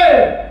কে?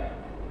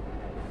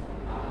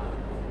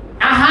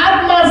 আহাত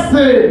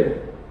মারছে।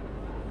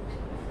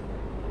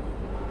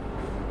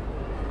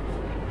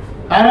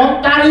 কারণ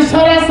তার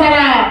ইশারা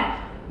ছাড়া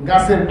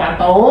গাছের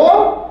পাতাও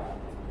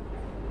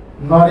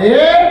নড়ে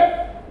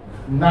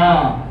না।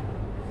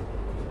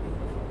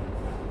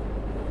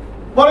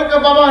 বলে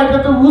বাবা এটা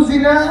তো বুঝি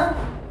না।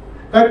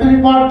 তুমি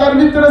পর্দার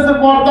ভিতরে আছো,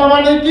 পর্দা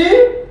মানে কি?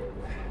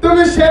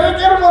 তুমি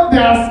শিরকের মধ্যে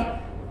আছো,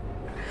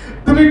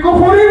 তুমি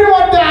কুফরির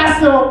মধ্যে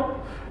আছো,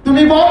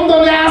 তুমি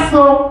বন্ধনে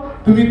আছো,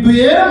 তুমি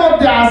দুইয়ের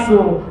মধ্যে আছো,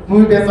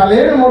 তুমি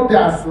বেজালের মধ্যে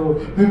আছো।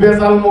 তুমি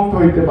বেজাল মুক্ত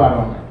হইতে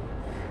পারো না।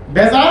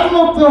 বেজাল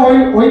মুক্ত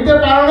হইতে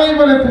পারো নাই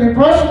বলে তুমি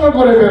প্রশ্ন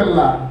করে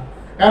ফেললা,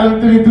 কারণ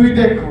তুমি দুই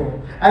দেখো।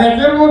 আর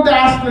একের মধ্যে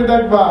আসলে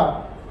দেখবা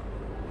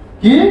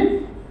কি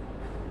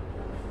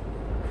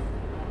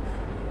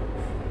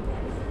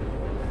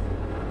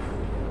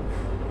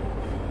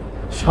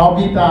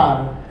সবই তার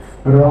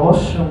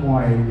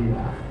রহস্যময়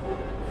লীলা।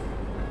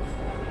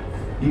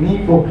 তিনি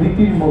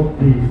প্রকৃতির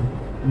মধ্যে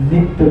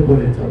নৃত্য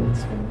করে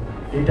চলছেন,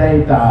 এটাই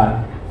তার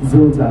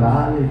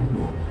জুলজালালের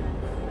রূপ।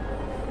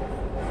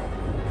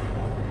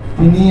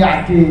 তিনি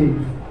আঁকে,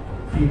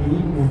 তিনি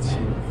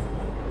মুছে,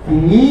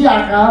 তিনি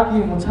আঁকা কি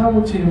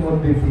মোছামুছির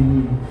মধ্যে তিনি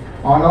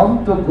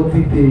অনন্ত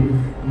গতিতে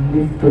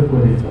নৃত্য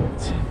করে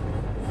চলছে।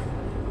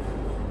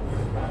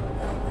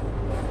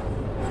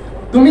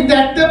 তুমি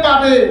দেখতে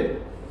পাবে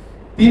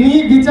তিনি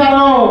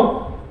বিচারক,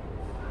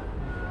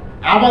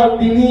 আবার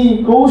তিনি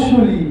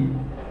কৌশলী,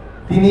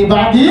 তিনি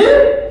বাদী,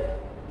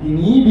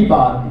 তিনি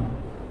বিবাদী।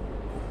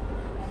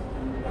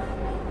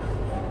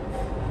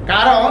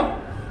 কারণ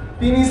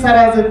তিনি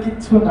ছাড়া যে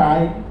কিচ্ছু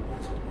নাই।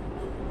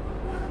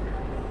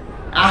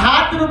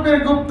 আহাত রূপের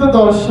গুপ্ত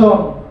দর্শন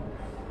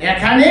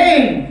এখানে,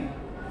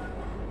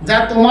 যা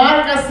তোমার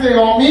কাছে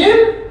অমিল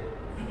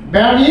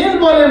ব্যামিল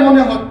বলে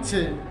মনে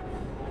হচ্ছে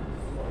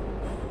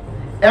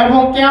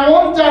এবং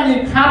কেমন জানি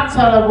খাত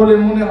ছাড়া বলে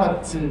মনে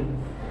হচ্ছে,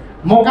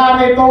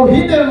 মোকামে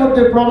তাওহীদের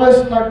মধ্যে প্রবেশ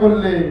না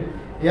করলে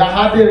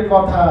আহাদের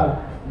কথা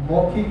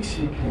মৌখিক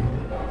স্বীকৃতি।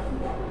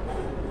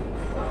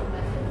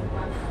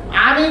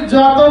 আমি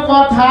যত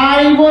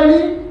কথাই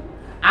বলি,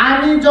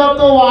 আমি যত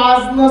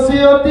ওয়াজ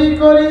নসিহতি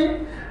করি,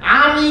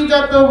 আমি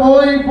যত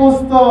বই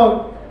পুস্তক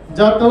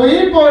যতই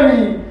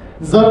পড়ি,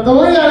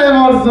 যতই আলেম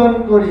অর্জন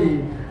করি,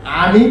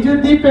 আমি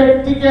যদি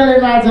প্র্যাকটিক্যালে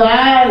না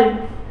যাই,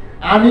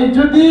 আমি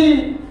যদি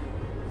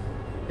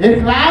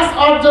ইখলাস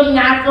অর্জন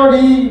না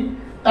করি,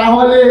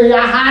 তাহলে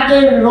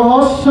আহাদের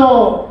রহস্য,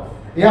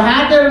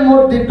 আহাদের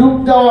মধ্যে ডুব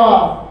দেওয়া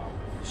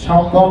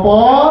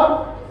সম্ভবপর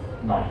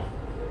নয়।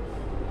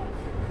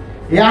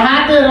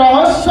 আহাদের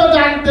রহস্য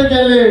জানতে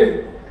গেলে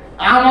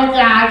আমাকে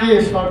আগে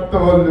শর্ত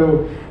হলো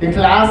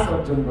ইখলাস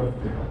অর্জন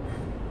করতে হবে।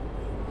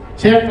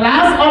 সে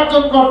ইখলাস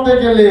অর্জন করতে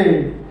গেলে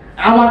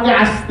আমাকে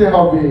আসতে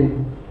হবে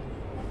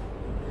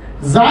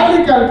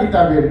জালিকাল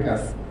কিতাবের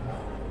কাছে,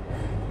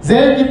 যে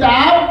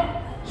কিতাব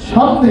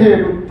সন্দেহের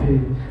ঊর্ধ্বে।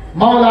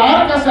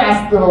 মাওলার কাছে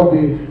আসতে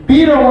হবে,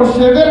 পীর ও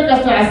মুর্শিদের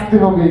কাছে আসতে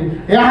হবে।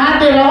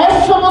 ইহাতে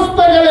রহস্য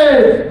বুঝতে গেলে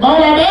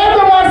মাওলা বেদ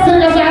ও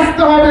মুর্শিদের কাছে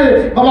আসতে হবে,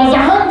 বাবা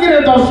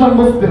জাহাঙ্গীরের দর্শন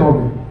বুঝতে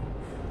হবে।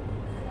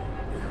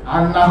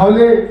 আর না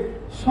হলে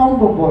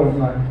সম্ভবপর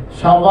নয়।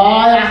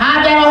 সবাই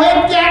হাজার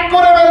রহস্য ত্যাগ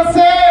করে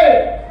ফেলছে,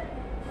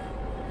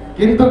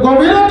 কিন্তু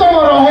গভীরতম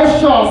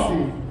রহস্য আছে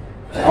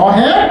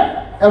অহেদ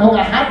এবং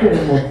আহাদের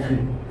মধ্যে।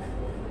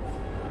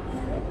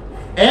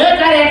 এক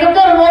আর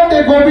এককের মধ্যে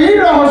গভীর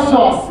রহস্য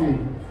আছে।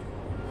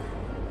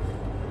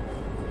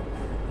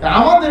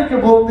 আমাদেরকে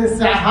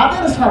বলতেছে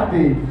আহাদের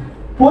সাথে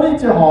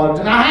পরিচয় হওয়ার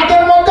জন্য।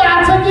 আহাদের মধ্যে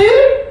আছে কি?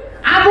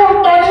 আগুন,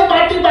 পানি,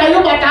 মাটি, বায়ু,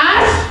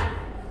 বাতাস,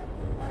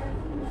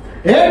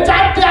 এই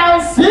চারটি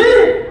আংশি,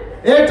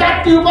 এই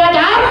চারটি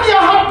উপাদান নিয়ে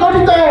আহাদ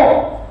গঠিত।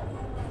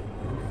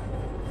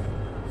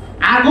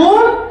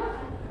 আগুন,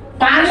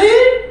 পানি,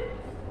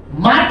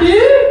 মাটি,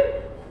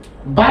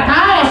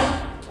 বাতাস,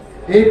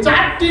 এই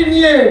চারটি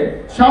নিয়ে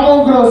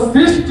সমগ্র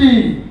সৃষ্টি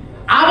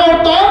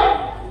আবর্তন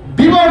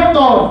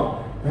বিবর্তন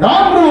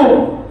রূপ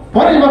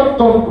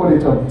পরিবর্তন করে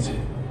চলছে।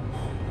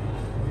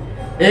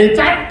 এই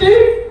চারটি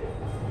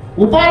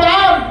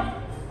উপাদান,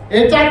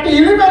 এই চারটি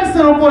এলিমেন্টস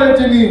এর উপরে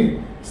যিনি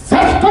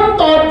শ্রেষ্ঠত্ব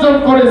অর্জন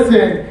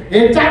করেছেন,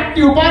 এই চারটি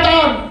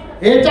উপাদান,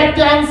 এই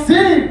চারটি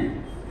আংশিক,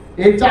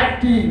 এই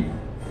চারটি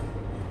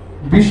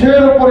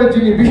বিষয়ের উপরে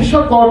যিনি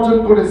বিশেষজ্ঞ অর্জন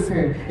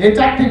করেছেন, এই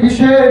চারটি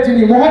বিষয়ে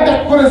যিনি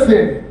মহত্যাগ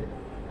করেছেন,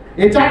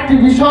 এই চারটি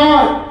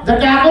বিষয়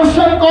যাকে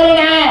আকর্ষণ করে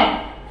না,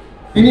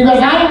 তিনি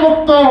বেজাল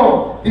মুক্ত,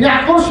 তিনি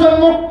আকর্ষণ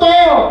মুক্ত,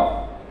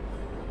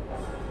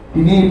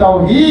 তিনি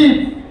তাওহীদ,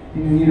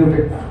 তিনি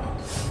নিরপেক্ষ।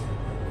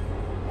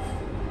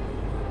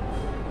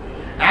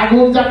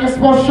 আগুন যাকে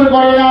স্পর্শ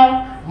করে না,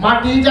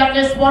 মাটি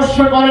যাকে স্পর্শ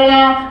করে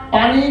না,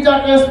 পানি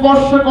যাকে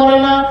স্পর্শ করে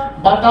না,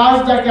 বাতাস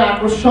যাকে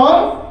আকর্ষণ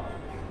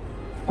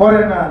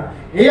করে না,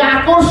 এই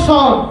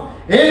আকর্ষণ,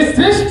 এই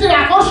সৃষ্টির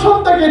আকর্ষণ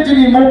থেকে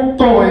যিনি মুক্ত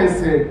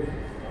হয়েছে,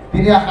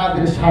 তিনি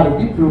আহাদের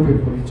সার্বিক রূপে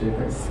পরিচয়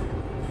পাইছে।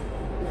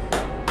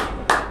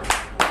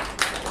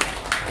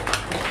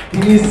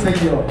 তিনি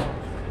সৈয়দ,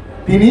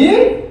 তিনি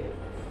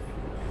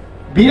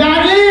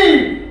বিরাগী,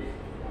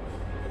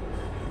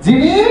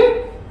 যিনি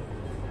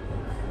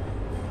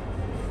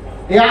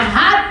এই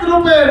আহাদ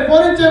রূপের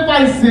পরিচয়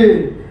পাইছে,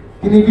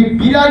 তিনি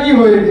বিরাগী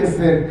হয়ে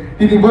গেছেন,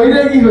 তিনি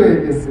বৈরাগী হয়ে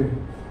গেছেন,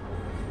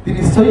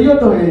 তিনি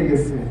সৈয়দ হয়ে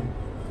গেছেন,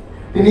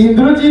 তিনি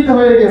ইন্দ্রজিৎ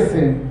হয়ে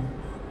গেছেন,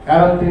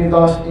 কারণ তিনি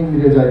 10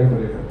 ইন্দ্রিয় জয়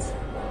করে গেছেন।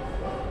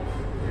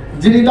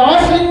 যিনি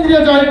 10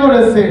 ইন্দ্রিয় জয়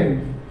করেছেন,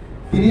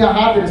 তিনি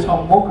আহাদের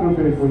সম্যক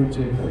রূপের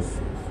পরিচয়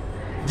পাইছেন।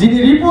 যিনি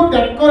রিপু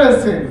ত্যাগ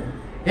করেছেন,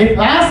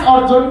 ইখলাস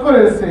অর্জন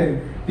করেছেন,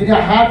 তিনি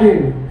আহাদের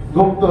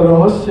গুপ্ত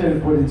রহস্যের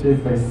পরিচয়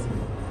পাইছেন।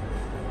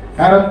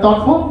 কারণ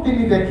তখন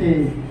তিনি দেখে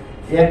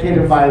একের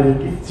বাইরে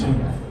কিচ্ছু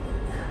নাই,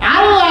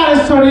 আল্লাহর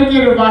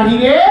শরীকের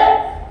বাহিরে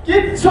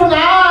কিচ্ছু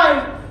নাই।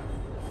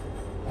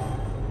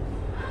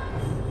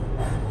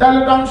 তাহলে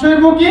ধ্বংস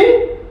হইব কি?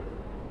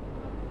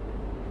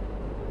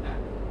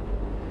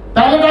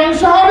 তাহলে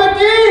ধ্বংস হবে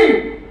কি?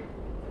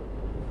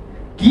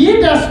 কি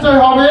টেস্ট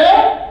হবে?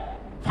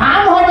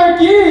 ফান হবে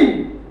কি?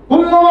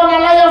 কুল্লুমান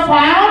আলাইয়া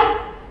ফান,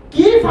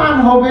 কি ফান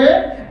হবে?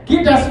 কি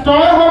টেস্ট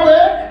হবে?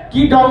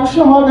 কি ধ্বংস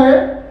হবে?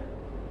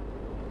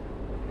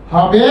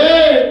 হবে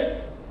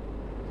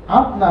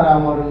আপনার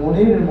আমার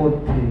মনের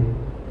মধ্যে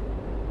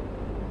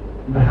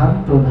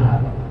ভ্রান্ত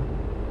ধারণা,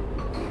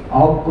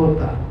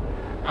 অজ্ঞতা,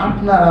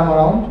 আপনার আমার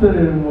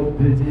অন্তরের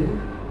মধ্যে যে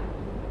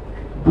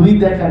দুই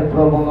দেখার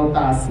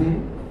প্রবণতা আছে,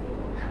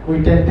 ওই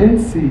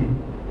টেন্ডেন্সি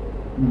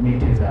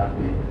মিটে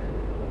যাবে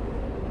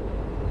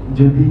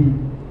যদি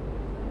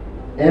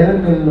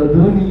ইলমে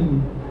লদুনি,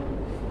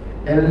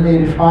 ইলমে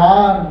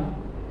ইরফান,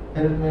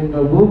 ইলমে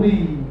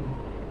নবুবী,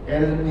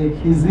 ইলমে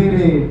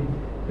খিজিরের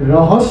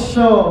রহস্য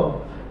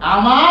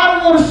আমার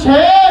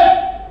মুর্শিদ,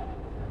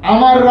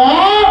 আমার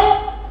রব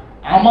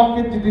আমাকে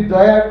যদি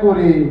দয়া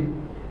করে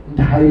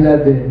ঢাইলা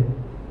দেন,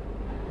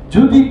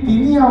 যদি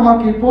তিনি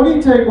আমাকে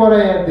পরিচয়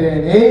করাইয়া দেন,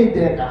 এই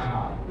দেখা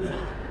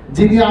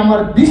যিনি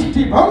আমার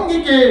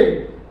দৃষ্টিভঙ্গিকে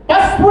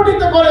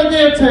প্রস্ফুটিত করে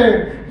দিয়েছে,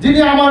 যিনি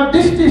আমার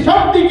দৃষ্টি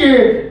শক্তিকে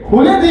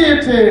খুলে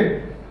দিয়েছে,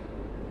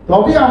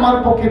 তবে আমার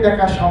পক্ষে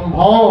দেখা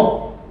সম্ভব।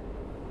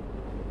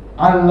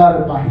 আল্লাহর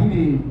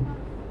বাহিরে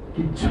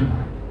কিচ্ছু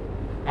নাই,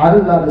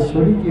 আল্লাহর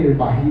শরীকের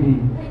বাহিরে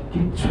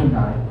কিচ্ছু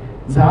নাই।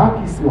 যা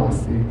কিছু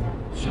আছে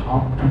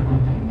সবটুকু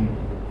তিনি।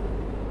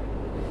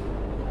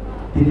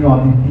 তিনি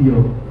অদ্বিতীয়,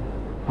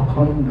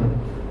 অখণ্ড,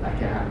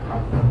 তাকে আর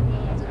খণ্ড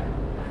করা যায় না।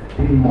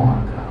 তিনি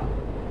মহাকাল,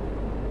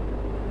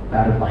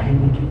 তার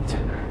বাহিনী কিচ্ছু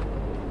নাই।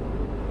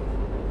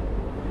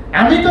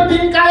 আমি তো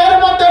 3 কালের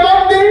মধ্যে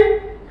বন্দী,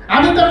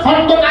 আমি তো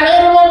খণ্ড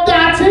কালের মধ্যে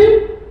আছি।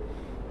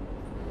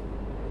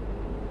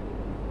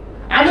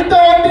 আমি তো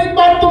অতীত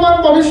বর্তমান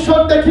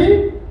ভবিষ্যৎ দেখি,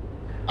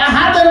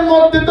 আহাদের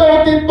মধ্যে তো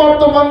অতীত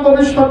বর্তমান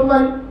ভবিষ্যৎ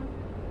নাই।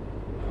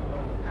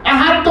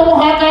 আহাদ তো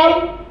মহাকাল,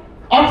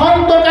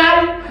 অখণ্ডকাল,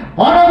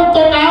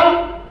 অনন্তকাল,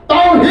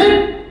 তাওহীদ।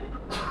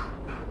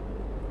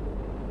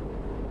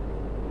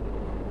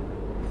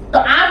 তো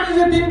আমি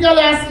যে 3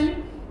 কালে আছি,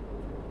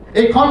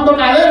 এই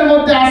খণ্ডকালের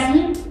মধ্যে আছি,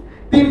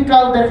 3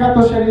 কাল দেখা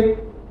তো শরীক।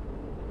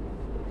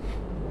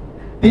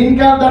 3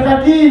 কাল দেখা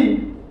কি?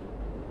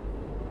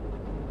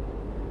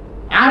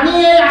 আমি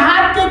এই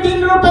আহাদকে 3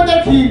 রূপে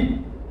দেখি,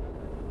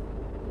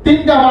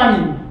 3টা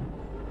মানি।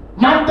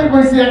 মানতে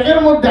কইছি একের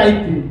মধ্যে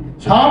আইতে,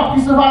 সব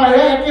কিছু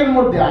বানাইয়া একের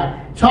মধ্যে আয়,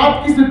 সব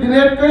কিছু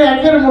ডিলিট করে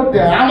একের মধ্যে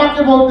আয়। আমাকে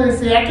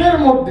বলতেছে একের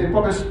মধ্যে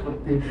প্রবেশ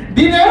করতে,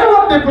 দিনের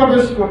মধ্যে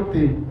প্রবেশ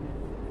করতে।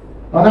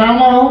 মানে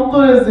আমার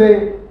অন্তরে যে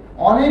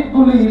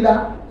অনেকগুলো ইলা,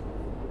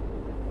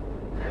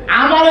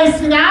 আমার এই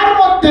সিনার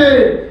মধ্যে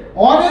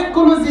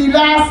অনেকগুলো যে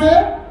ইলা আছে,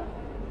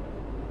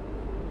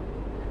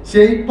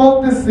 সেই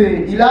বলতেছে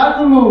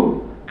ইলাগুলো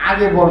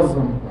আগে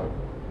বর্জন কর।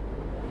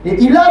 এই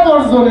ইলা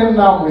বর্জনের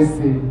নাম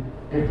হয়েছে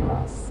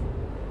ইখলাস।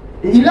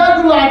 এই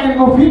ইলাগুলো আগে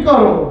নফি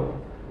করো,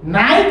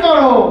 নাই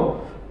করো,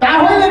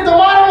 তাহলে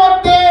তোমার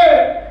মধ্যে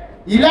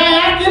ইলা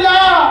এক ইলা,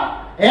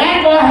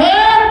 এক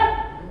অহেদ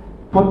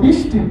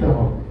প্রতিষ্ঠিত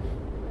হবে,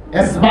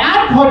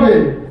 ইসবাত হবে,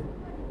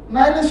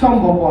 নাইলে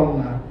সম্ভব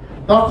না।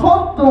 তখন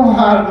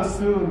তোমার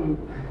রাসূল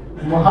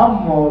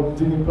মুহাম্মদ,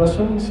 যিনি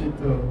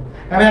প্রশংসিত,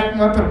 আর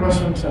একমাত্র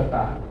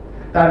প্রশংসাটা,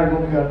 তার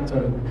গুণগান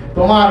চলবে।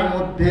 তোমার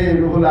মধ্যে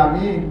রুহুল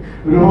আমিন,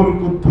 রুহুল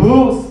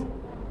কুদ্দুস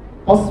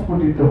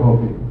প্রস্ফুটিত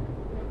হবে।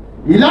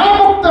 ইলা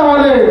মুক্ত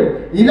হলে,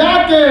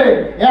 ইলাকে,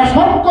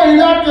 অসংখ্য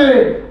ইলাকে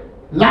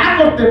লা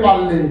করতে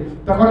পারলে,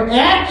 তখন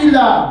এক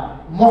ইলা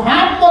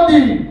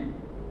মুহাম্মদী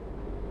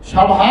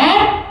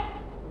স্বভাব,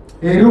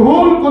 এই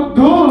রুহুল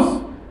কুদ্দুস,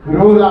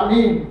 রুহুল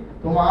আমিন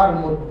তোমার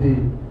মধ্যে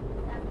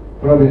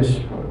প্রবেশ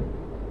করে।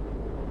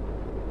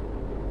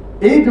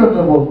 এই জন্য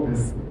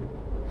বলতেছি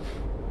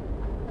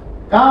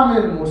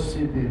কামেল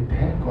মসজিদে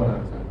ধ্যান করা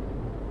যায়।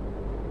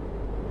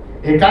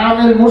 এই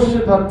কামেল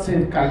মসজিদ হচ্ছে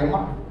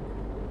কালেমা,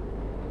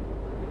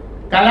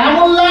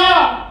 কালামুল্লাহ।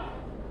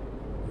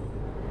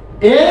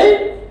 এই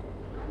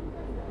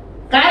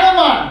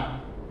কালেমা,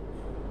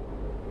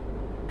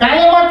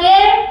 কালেমাকে,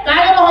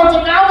 কালেমা হচ্ছে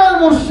কামেল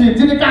মসজিদ,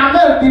 যিনি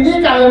কামেল তিনি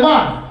কালেমা।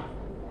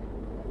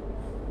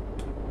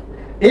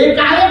 এই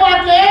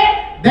কালেমাকে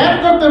ধ্যান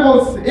করতে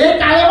বলছে, এই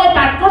কালেমা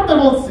পাঠ করতে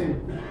বলছে।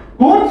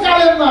 কোন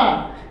কালেমা?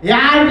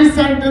 আরবি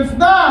সেন্টেন্স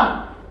না।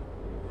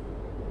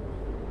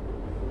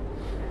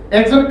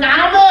 একজন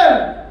কামেল,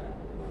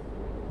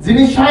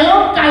 যিনি স্বয়ং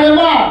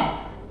কালেমা,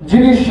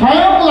 যিনি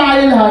স্বয়ং লা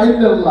ইলাহা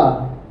ইল্লাল্লাহ,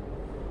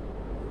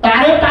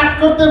 তারে পাঠ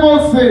করতে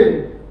বলছে,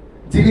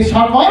 যিনি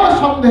সকল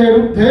সন্দেহের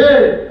ঊর্ধ্বে,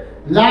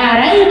 লা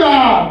রাইবা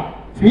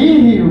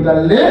ফীহি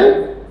হুদাল লিল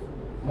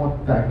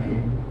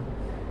মুত্তাকিন।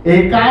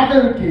 এই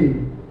কামেল কি?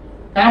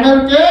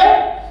 কামেলকে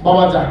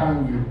বাবা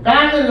জাহাঙ্গীর,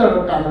 কামেলের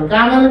কামেল,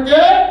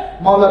 কামেলকে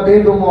মাওলা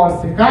বেদম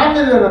ওয়াসি,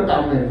 কামেলের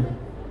কামেল।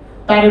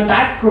 তারে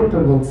পাঠ করতে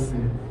বলছে,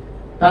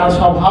 তার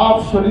স্বভাব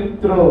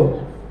চরিত্র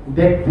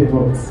দেখতে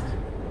বলছে।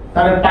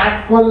 তারে পাঠ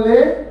করলে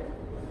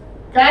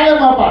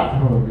কালেমা পাঠ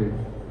হবে,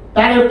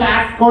 তারে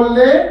পাঠ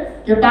করলে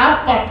কিতাব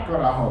পাঠ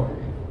করা হবে।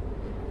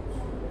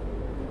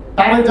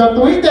 তারে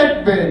যতই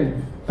দেখবেন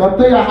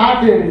ততই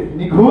আহাদের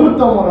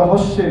নিগূঢ়তম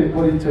রহস্যের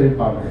পরিচয়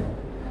পাবেন।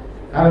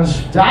 কারণ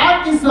যা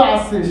কিছু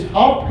আছে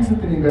সব কিছু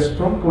তিনি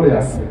বেষ্টন করে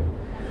আছে,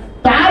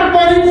 তার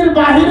পরিধির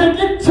বাহিরে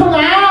কিচ্ছু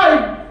নাই,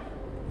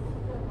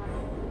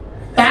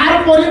 তার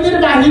পরিধির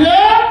বাহিরে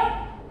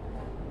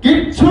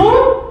কিচ্ছু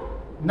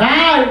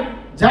নাই।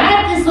 যা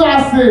কিছু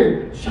আছে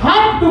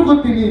সবটুকু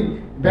তিনি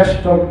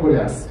বেষ্টন করে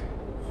আছে।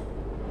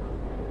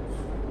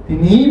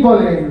 তিনি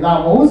বলেন লা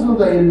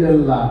মওজুদা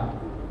ইল্লাল্লাহ,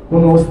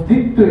 কোন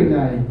অস্তিত্বই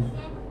নাই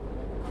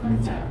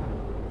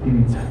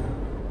তিনি ছাড়া।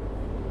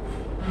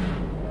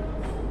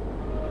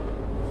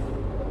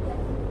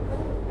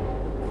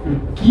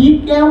 কি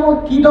কেমন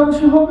কি ধ্বংস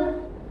হবে?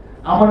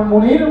 আমার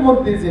মনের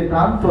মধ্যে যে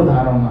ভ্রান্ত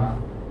ধারণা,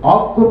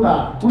 অজ্ঞতা,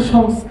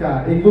 কুসংস্কার,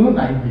 এগুলো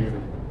নাই হয়ে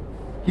যাবে।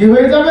 কি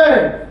হয়ে যাবে?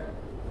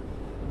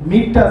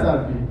 মিটটা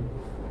যাবে।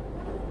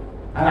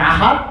 আর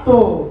আহাত তো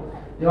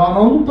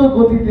অনন্ত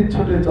গতিতে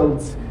ছুটে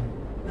চলছে,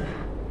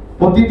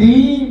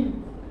 প্রতিদিন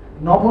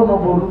নব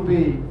নব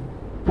রূপে,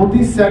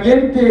 প্রতি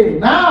সেকেন্ডে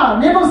না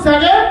নেনো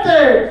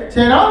সেকেন্ডে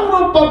সে রং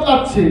রূপ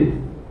বদলাচ্ছে।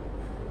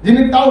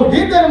 যিনি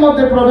তাওহীদের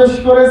মধ্যে প্রবেশ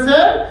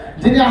করেছেন,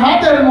 যিনি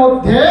আহাদের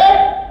মধ্যে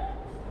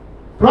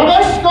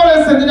প্রবেশ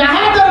করেছেন, যিনি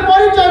আহাদের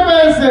পরিচয়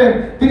পেয়েছেন,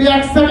 তিনি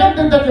এক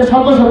সেকেন্ডে থেকে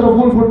শত শত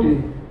ফুল ফুটে,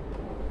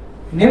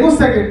 নেনো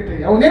সেকেন্ডে,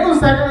 এবং নেনো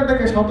সেকেন্ডে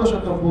থেকে শত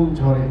শত ফুল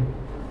ঝরে।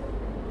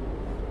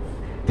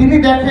 তিনি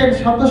দেখেন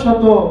শত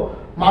শত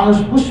মানুষ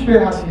পুষ্পের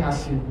হাসি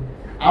হাসি,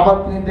 আবার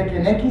তিনি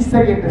দেখেন একই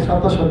সেকেন্ডে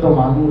শত শত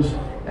মানুষ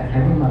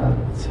এখানে মারা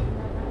যাচ্ছে।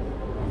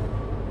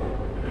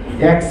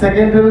 এক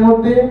সেকেন্ডের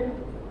মধ্যে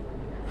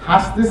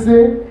হাসতেছে,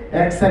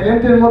 এক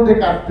সেকেন্ডের মধ্যে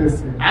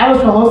কাটতেছে। আরো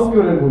সহজ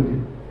করে বলি,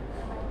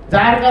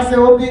 যার কাছে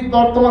অতীত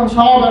বর্তমান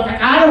সব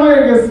একাকার হয়ে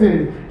গেছে,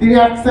 তিনি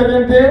এক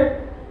সেকেন্ডে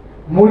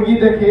মুরগি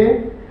দেখে,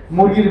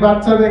 মুরগির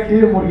বাচ্চা দেখে,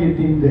 মুরগির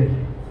ডিম দেখে,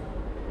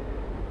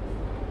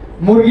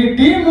 মুরগির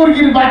ডিম,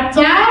 মুরগির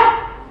বাচ্চা,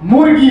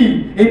 মুরগি,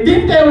 এই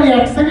তিনটে উনি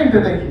এক সেকেন্ডে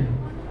দেখি।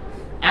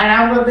 আর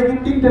আমরা দেখি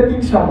তিনটে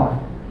তিন সময়।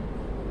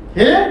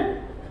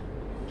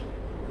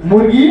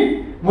 মুরগি,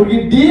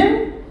 মুরগির ডিম,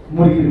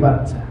 মুরগির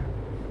বাচ্চা,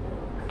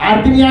 আর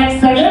তিনি এক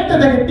সেকেন্ডে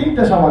দেখে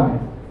তিনটে সমানে।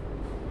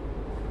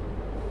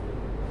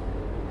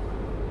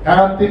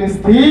 কারণ তিনি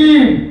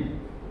স্থির।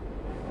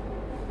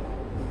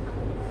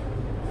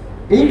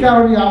 এই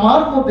কারণে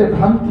আমার মধ্যে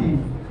ভ্রান্তি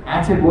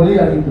আছে বলেই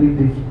আমি দুই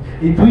দেখি।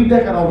 এই দুই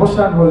দেখার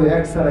অবসান হলে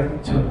এক ছাড়া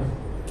কিচ্ছু না।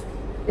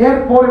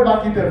 এরপরে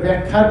বাকিটা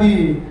ব্যাখ্যা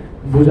দিয়ে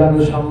বোঝানো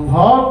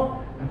সম্ভব।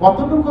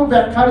 কতটুকু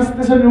ব্যাখ্যা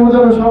বিশ্লেষণে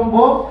বোঝানো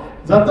সম্ভব?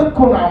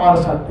 যতক্ষণ আমার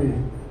সাথে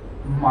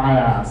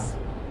মায়া আছে,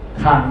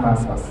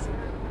 খান্নাস আছে,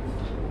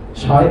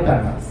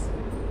 শয়তান আছে।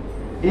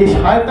 এই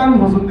শয়তান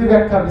বুঝতে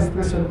ব্যাখ্যা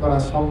বিশ্লেষণ করা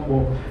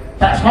সম্ভব।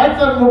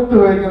 শয়তান মুক্ত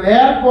হয়ে গেলে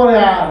এরপরে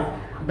আর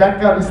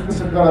ব্যাখ্যা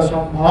বিশ্লেষণ করা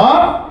সম্ভব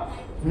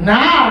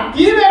না।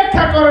 কি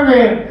ব্যাখ্যা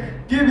করবেন,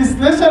 কি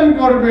বিশ্লেষণ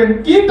করবেন,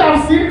 কি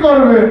তাফসীর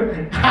করবেন?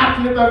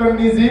 আপনি তখন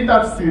নিজেই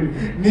তাফসীর,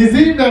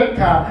 নিজেই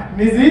ব্যাখ্যা,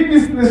 নিজেই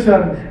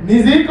বিশ্লেষণ,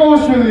 নিজেই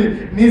কৌশলী,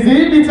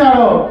 নিজেই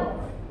বিচারক।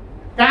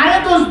 কারে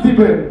দোষ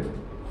দিবেন?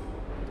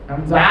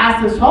 যা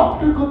আছে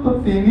সবটুকু তো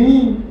তিনি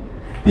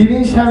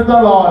সেজদা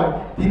লয়,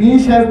 তিনি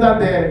সেজদা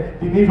দেয়,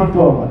 তিনি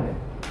ফতোয়া বলে।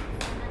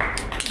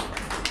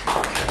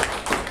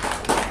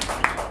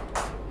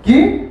 কি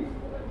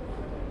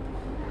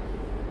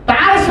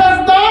তার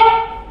সেজদা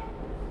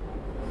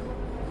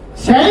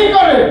সেই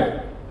করে।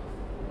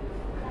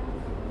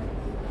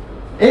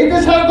 এই যে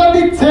সেজদা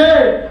দিচ্ছে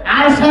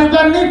আর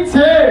সেজদা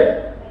নিচ্ছে,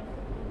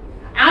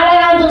 আবার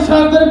একজন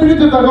সেজদার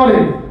বিরোধিতা করে,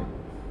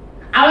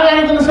 আবার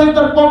একজন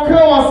সেজদার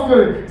পক্ষেও ওয়াজ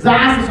করে। যা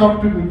আছে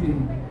সবটুকুই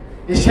তিনি।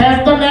 এই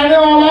সেজদা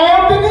নেওয়ালাও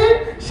তিনি,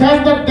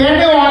 সেজদা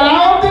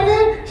দেওয়ালাও তিনি,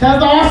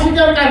 সেজদা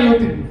অস্বীকারকারীও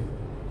তিনি।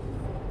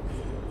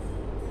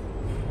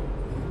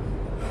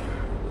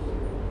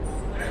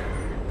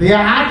 এই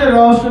আহাতের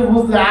রহস্য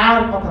বুঝলে আর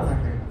কথা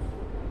থাকে না,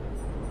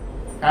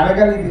 কারে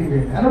গালি দিবে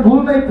ভুল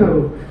নাই তো,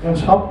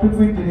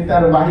 সবটুকুই তিনি,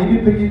 তার বাহিরে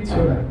তো কিচ্ছু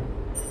না।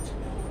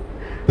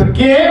 তো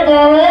কে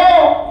বড়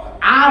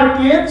আর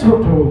কে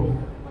ছোট,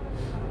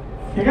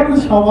 এখানে তো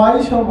সবাই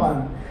সমান,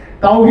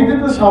 তাওহীদে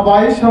তো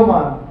সবাই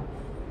সমান,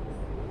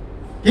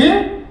 কি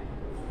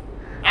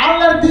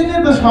আল্লাহর দ্বীনে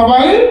তো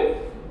সবাই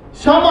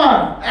সমান।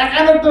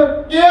 এখানে তো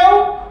কেউ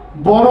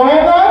বড়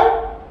নয়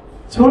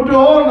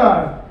ছোটও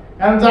নয়,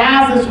 কারণ যা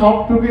আছে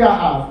সবটুকুই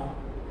আহাদ।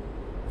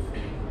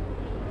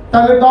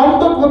 তাহলে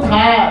দ্বন্দ্ব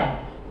কোথায়?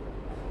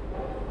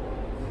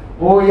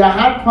 ওই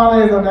আহাদ ফালে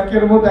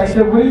একের মধ্যে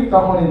এসে পড়ি,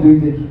 তখনই দুই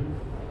দেখি।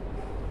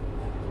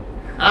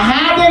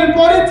 আহাদের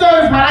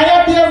পরিচয় ফালাইয়া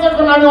দিয়ে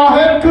যখন আমি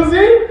অহেদ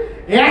খুঁজি,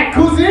 এক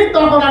খুঁজি,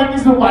 তখন আর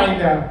কিছু পাই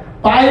না।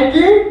 পাই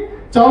কি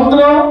চন্দ্র,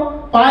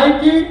 পাই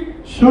কি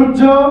সূর্য,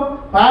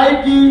 পাই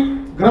কি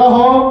গ্রহ,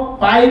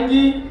 পাই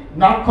কি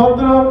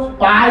নক্ষত্র,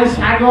 পাই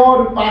সাগর,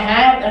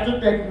 পাহাড়, এক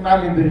একটা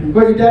নামে দেখি,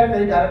 এইটা একটা,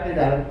 এইটা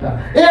আরেকটা,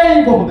 এই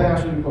বহু দেখা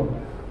শুরু করবো।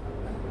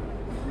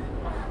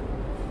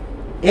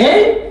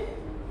 এই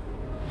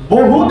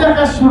বহু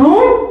দেখা শুরু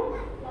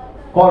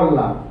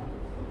করলাম।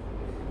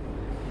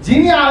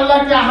 যিনি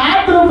আল্লাহকে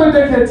আহাদ রূপে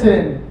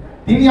দেখেছেন,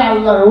 তিনি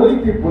আল্লাহর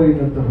ওলিতে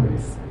পরিণত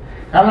হয়েছে।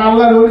 কারণ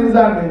আল্লাহর ওলি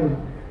জানেন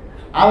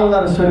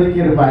আল্লাহর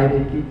শরীকের বাইরে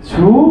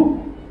কিছু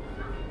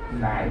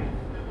নাই।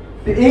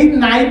 এই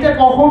নাইটা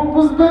কখন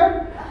বুঝবে?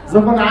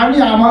 যখন আমি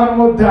আমার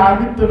মধ্যে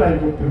আমিত্ব নাই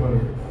করতে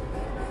পারবো।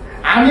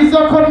 আমি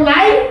যখন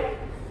নাই,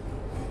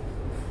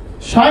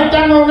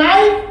 শয়তানও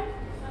নাই,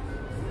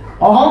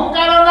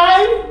 অহংকারও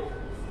নাই,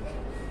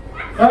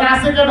 তখন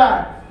আছে কেডা?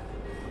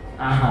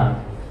 আহাদ।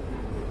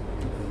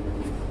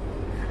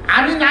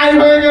 আমি নাই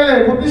হয়ে গেলে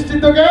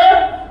প্রতিষ্ঠিত কে?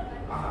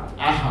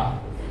 আহাদ।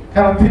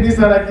 কারণ তিনি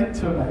ছাড়া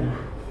কিচ্ছু নাই।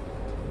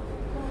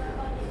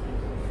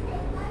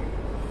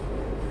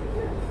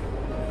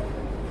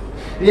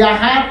 এই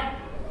আহাদ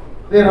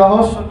এর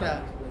রহস্যটা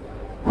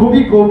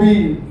খুবই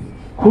গভীর,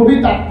 খুবই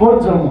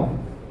তাৎপর্যময়।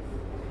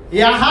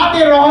 এই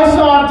আহাদের রহস্য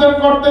অর্জন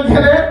করতে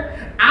গেলে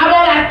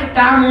আবার একটা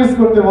টার্ম ইউজ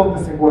করতে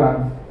বলতেছে কোরআন,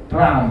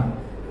 টার্ম।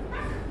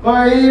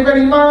 এইবার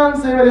ইমান,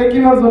 এবার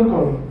একিন অর্জন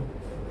করো।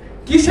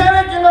 কিসের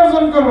একিন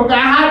অর্জন করবো?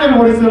 আহাদের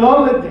পরিচয়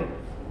লইতে।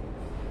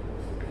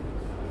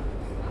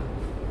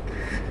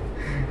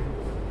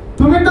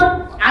 তুমি তো,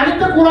 আমি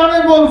তো কোরআনে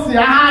বলছি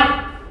আহাদ,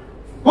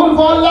 কুল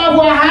হুয়াল্লাহু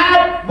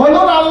আহাদ,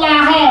 বলুন আল্লাহ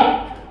আহাদ।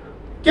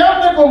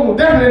 কেমনে কমু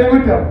দেখলেন?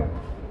 বুঝতাম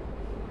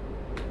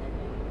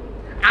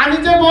আমি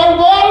যে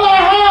বলবো আল্লাহ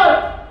আহাদ,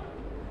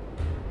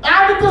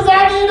 আমি তো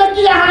জানি না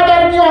কি আহাদ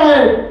আর কি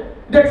হয়।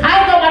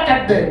 খায় না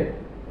মাটার দে,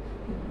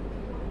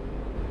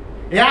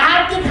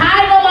 আহাদ কি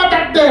খায় না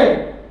মাটার দে?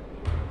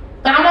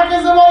 তা আমাকে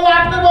যে বললো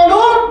আপনি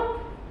বলুন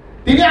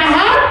তিনি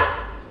আহাদ,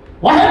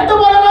 ওয়াহিদ তো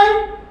বলে নাই।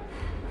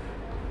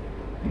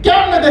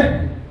 কেমনে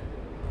দেখবেন?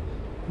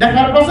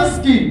 দেখার প্রসেস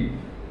কি?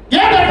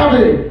 কে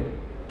দেখাবে?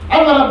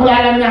 আল্লাহ রাব্বুল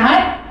আলামিন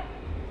আহাদ।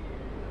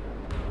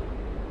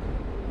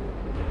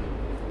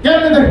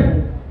 কেমনে দেখবেন?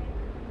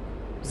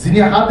 যিনি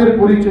আহাদের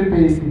পরিচয়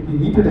পেয়েছেন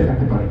তিনি তো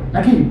দেখাতে পারেন,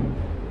 নাকি?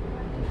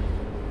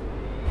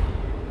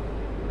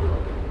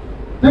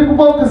 দেখো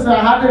বলতেছে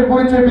আহাদের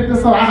পরিচয়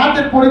পেতেছ,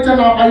 আহাদের পরিচয়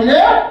না পাইলে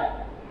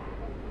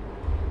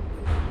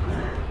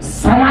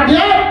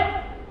সামাদিয়া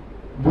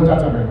বোঝা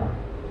যাবে না।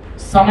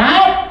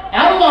 সামাদ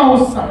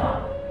আল্লাহুস সামাদ,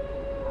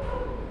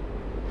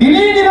 তিনি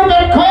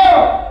নিরপেক্ষ,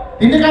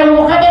 তিনি কারো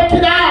মুখাপেক্ষী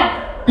না,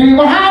 তিনি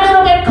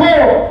মহানিরপেক্ষ,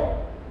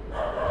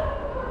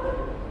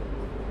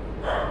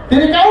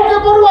 তিনি কাউকে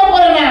পরোয়া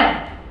করে না,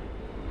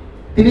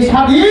 তিনি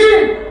স্বাধীন,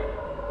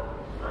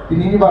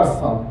 তিনি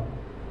ইউনিভার্সাল।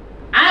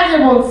 আগে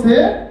বলছে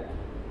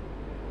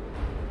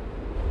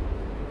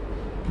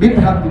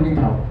বিভ্রান্তি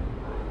মিটাও,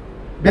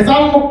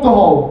 ভেজাল মুক্ত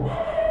হও।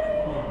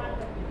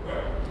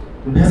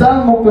 ভেজাল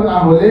মুক্ত না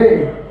হলে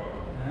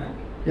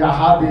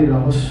আহাদের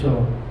রহস্য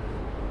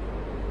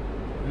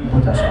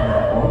বোঝা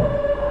সম্ভব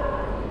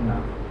না।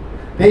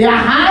 এই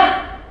আহাদ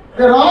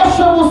রহস্য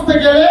বুঝতে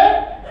গেলে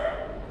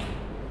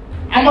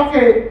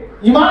আমাকে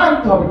ঈমান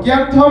আনতে হবে। কি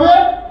আনতে হবে?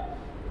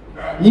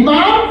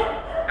 ঈমান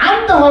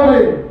আনতে হবে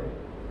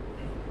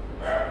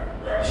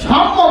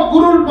সম্যক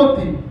গুরুর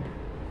প্রতি।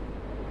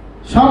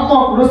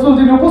 সম্যক রাসূল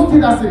যিনি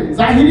উপস্থিত আছে,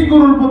 জাহিরি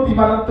গুরুর প্রতি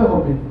মানতে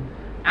হবে।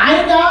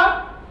 আইনা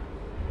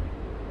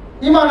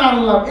ঈমান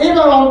আনলাম,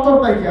 এইবার অন্তর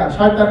থেকে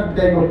শয়তান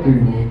বিদায় করতে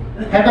হইব,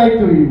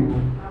 হেদায়েত হইব।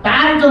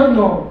 তার জন্য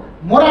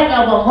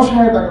মুরাকাবা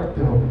মুশাহাদা করতে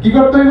হবে। কি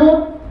করতে হইব?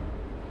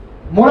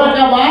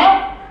 মুরাকাবা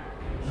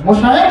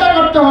মুশাহাদা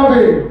করতে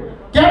হবে।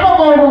 কেন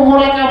করব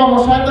মুরাকাবা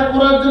মুশাহাদা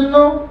করার জন্য?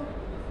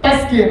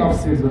 তাজকিয়া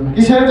নফসের জন্য।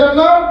 কিসের জন্য?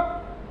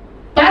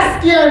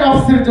 তাজকিয়া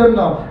নফসের জন্য,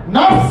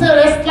 নফসের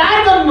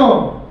ইসলাহের জন্য।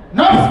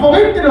 নফস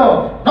পবিত্র,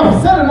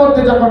 নফসের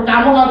মধ্যে যখন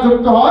কামনা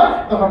যুক্ত হয়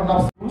তখন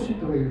নফস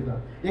দূষিত হয়ে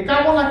যায়। এই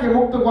কামনাকে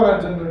মুক্ত করার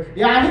জন্য,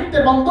 এই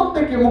আমিত্বের বন্ধন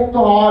থেকে মুক্ত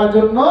হওয়ার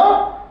জন্য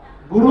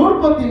গুরুর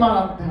প্রতি ঈমান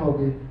আনতে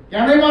হবে।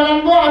 কেন ঈমান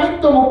আনবো?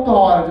 আমিত্ব মুক্ত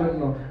হওয়ার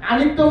জন্য।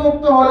 আমিত্ব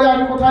মুক্ত হলে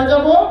আমি কোথায়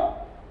যাব?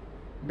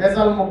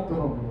 বেজাল মুক্ত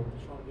হব,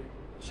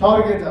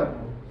 স্বর্গে যাব।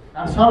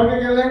 আর স্বর্গে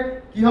গেলে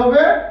কি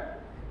হবে?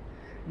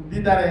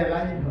 দিদারে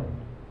এলাহি হবে।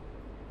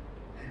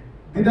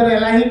 দিদারে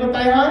এলাহি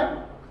কোথায় হয়?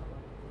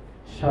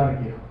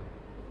 স্বর্গে হয়,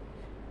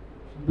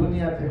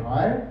 দুনিয়াতে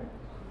হয়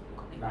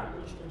না।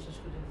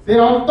 সে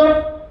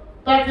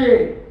অন্তরটাকে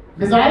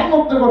বেজাল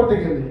মুক্ত করতে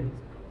গেলে,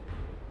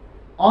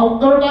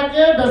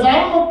 অন্তরটাকে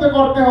বেজাল মুক্ত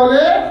করতে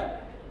হলে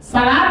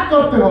সালাত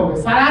করতে হবে।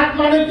 সালাত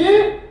মানে কি?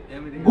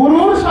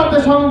 গুরুর সাথে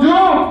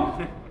সংযোগ,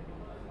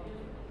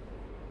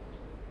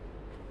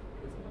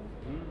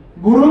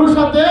 গুরুর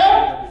সাথে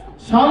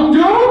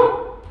সংযোগ,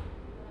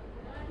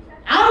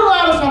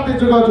 আল্লাহর সাথে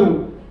যোগাযোগ।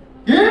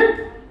 কি?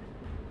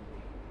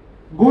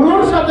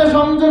 গুরুর সাথে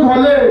সংযোগ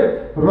হলে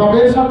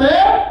রবের সাথে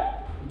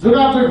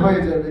যোগাযোগ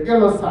হয়ে যাবে,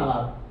 গেল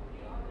সালাত।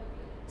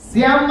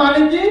 সিয়াম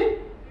মানে কি?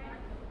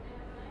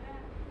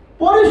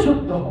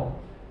 পরিশুদ্ধ হওয়া,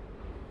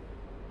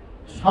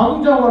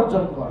 সংযম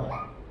অর্জন করা,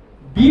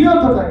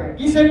 বিরত থাকা।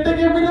 কিসের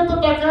থেকে বিরত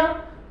থাকা?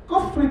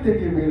 কুফরি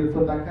থেকে বিরত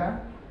থাকা,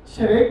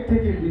 শিরক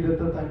থেকে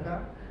বিরত থাকা,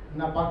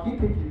 নাপাকি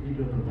থেকে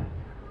বিরত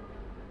থাকা,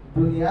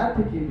 দুনিয়া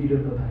থেকে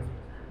বিরত থাকা।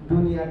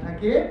 দুনিয়া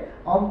থেকে,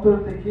 অন্তর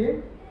থেকে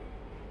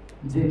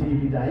যেটি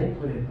বিদায়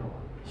করে দেওয়া।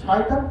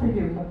 শয়তান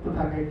থেকে মুক্ত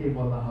থাকাকে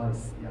বলা হয়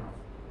সিয়াম।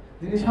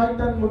 যিনি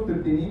শয়তান মুক্ত,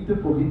 তিনিই তো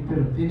পবিত্র,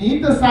 তিনিই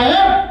তো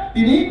সায়েব,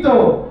 তিনিই তো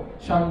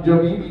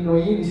সংযমী,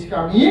 বিনয়ী,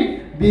 নিষ্কামী,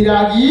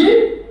 বিরাগী,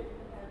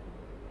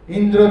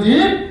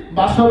 ইন্দ্রজিৎ,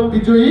 বাসব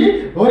বিজয়ী,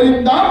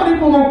 হরিন্দাম,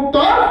 রিপুমুক্ত।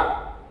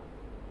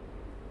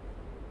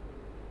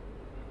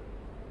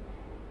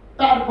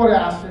 তারপরে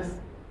আসে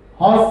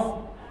হজ।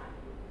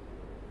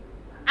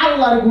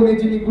 আল্লাহর গুণে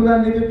যিনি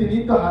গুণান্বিত, তিনি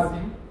তো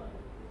হাজি।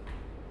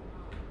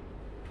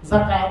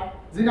 যাকাত,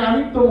 যিনি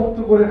আমিত্ব মুক্ত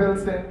করে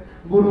ফেলছেন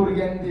গুরুর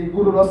জ্ঞান দিয়ে,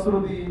 গুরুর অস্ত্র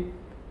দিয়ে,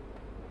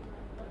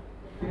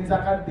 তিনি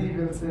যাকাত দিয়ে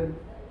ফেলছেন।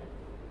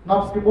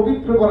 নফসকে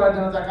পবিত্র করার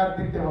জন্য যাকাত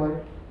দিতে হয়।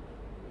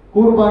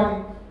 কুরবানি,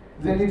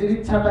 যে নিজের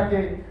ইচ্ছাটাকে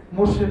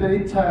মুর্শিদের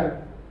ইচ্ছায়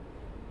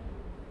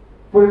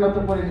পরিণত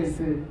করে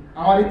নিছে,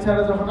 আমার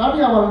ইচ্ছাটা যখন আমি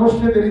আমার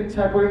মুর্শিদের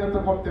ইচ্ছায় পরিণত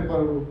করতে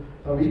পারবো,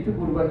 তবেই তো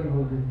কুরবানি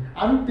হবে।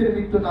 আমিত্বের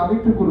মৃত্যু নামই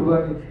তো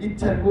কুরবানি,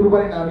 ইচ্ছার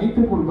কুরবানি নামই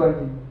তো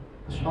কুরবানি।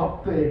 সব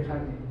তো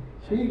এখানে।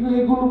 সেইগুলো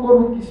এগুলো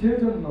করবো কিসের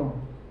জন্য?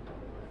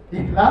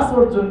 ইখলাস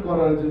অর্জন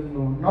করার জন্য,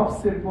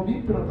 নফসের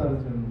পবিত্রতার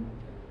জন্য।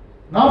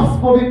 নফস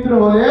পবিত্র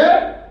হলে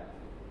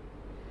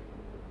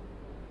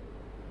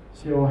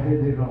সে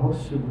ওয়াহিদের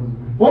রহস্য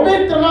বুঝবে।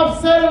 পবিত্র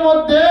নফসের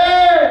মধ্যে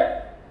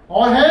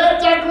ওয়াহিদ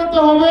জাগ্রত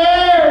হবে,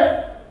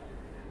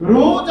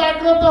 রূহ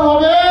জাগ্রত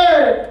হবে।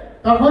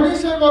 তখনই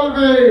সে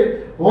বলবে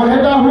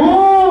ওয়াহিদাহু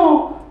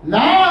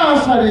লা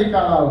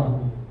শারীকা লাহু।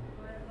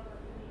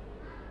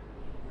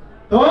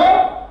 তো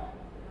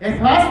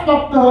ইখলাস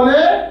প্রাপ্ত হলে,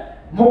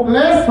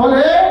 মুখলেস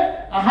হলে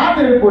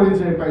আহাদের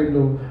পরিচয় পাইল,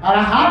 আর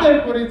আহাদের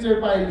পরিচয়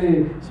পাইলে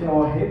সে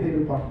ওয়াহিদের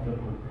প্রাপ্ত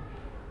হল।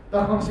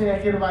 তখন সে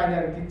একের বাইরে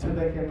আর কিছু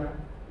দেখে না।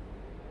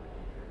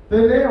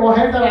 তাহলে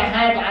ওয়াহিদ আর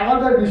আহাদ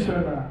আলাদা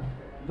বিষয় না,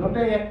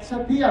 দুটো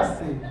একসাথেই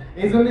আছে।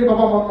 এই জন্য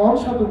বাবা মনমোহন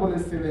সাধু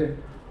বলেছিলেন,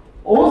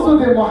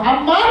 ওজুদে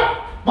মোহাম্মদ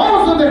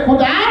মওজুদে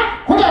খুদা,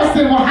 খুদা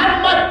সে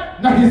মোহাম্মদ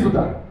নাহি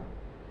জুদা।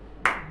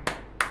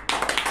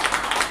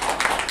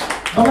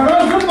 বাবা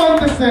রসুল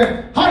বলতেছেন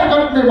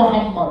হরকত মে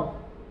মোহাম্মদ।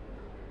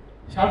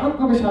 সাধক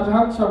কবি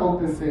শাহজাহান শাহ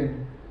বলতেছেন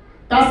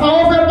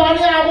তাসাউফের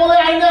বাণী আমলে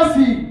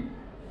আইনাছি,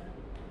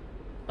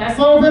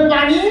 তাসাউফের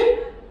বাণী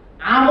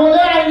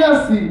আমলে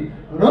আইনাছি,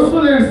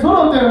 রসুলের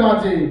সুরতের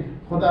মাঝে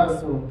খোদার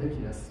সুরত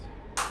দেখিয়াছি।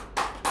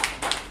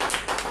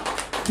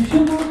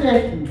 বিষয়গুলো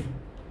একই।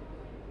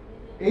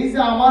 এই যে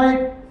আমার এই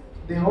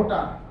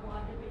দেহটা,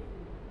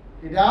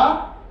 এটা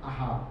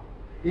আহা,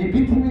 এই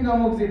পৃথিবী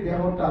নামক যে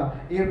দেহটা,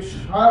 এই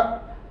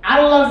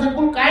আল্লাহর যে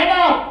কুল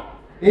কায়নাত,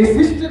 এই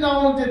সৃষ্টি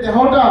নামক যে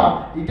দেহটা,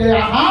 এটাই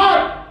আহার।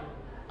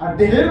 আর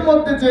দেহের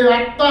মধ্যে যে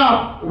আত্মা,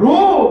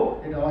 রূহ,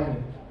 এটা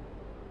ওয়াহিদ।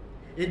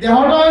 এই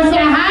দেহটা হচ্ছে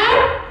আহার,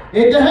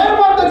 এই দেহের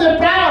মধ্যে যে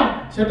প্রাণ,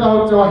 সেটা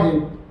হচ্ছে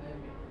ওয়াহিদ।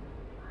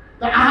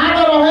 তো আহার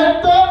আর ওয়াহিদ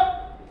তো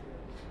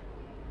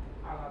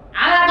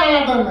আলাদা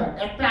আলাদা না,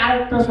 একটা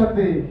আরেকটার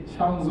সাথে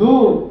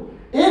সংযোগ।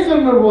 এই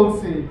জন্য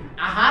বলছি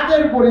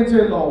আহাদের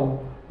পরিচয় লও,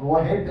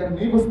 ওয়াহিদ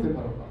এমনি বুঝতে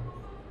পারবা।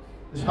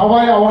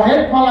 সবাই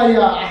ওয়াহিদ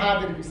ফালাইয়া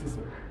আহাদের পিছে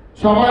ছুটে,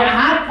 সবাই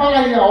আহাদ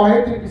ফালাইয়া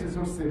ওয়াহিদের পিছে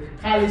ছুটছে,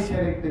 খালি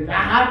শিরক দেখে।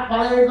 আহাদ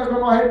ফালাইয়া যখন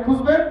ওয়াহিদ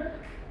খুঁজবেন,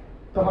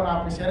 তখন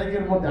আপনি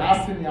শিরকের মধ্যে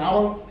আসেননি,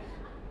 আবার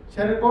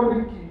শিরক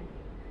করবেন কি?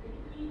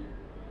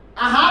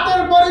 আহাদের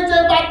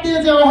পরিচয় বাদ দিয়ে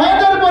যে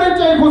ওয়াহিদের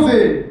পরিচয় খুঁজে,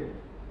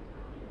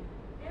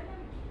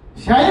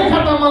 সেই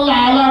খাতামাল্লাহ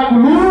আলা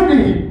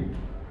কুলুবিহিম,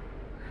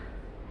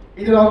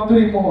 এটার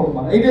অন্তরিক মোহর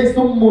মারা। এটাই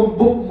সুম্মুন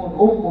বুকমুন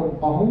উম্মুন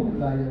ফাহুম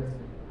লা ইয়াসির।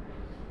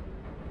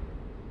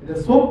 এটা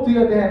সব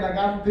দিয়ে দেয় না,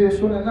 গান দিয়ে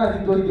শোনে না,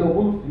 হৃদয় দিয়ে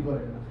উপলব্ধি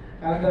করে না,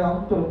 কারণ এটার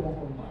অন্তর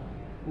মোহর মারা,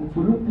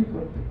 উপলব্ধি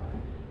করতে পারে।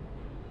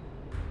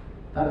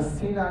 তার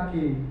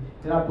সিনাকে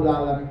রাব্বুল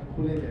আলামিন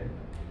খুলে দেন।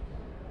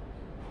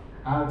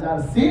 আর যার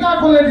সিনা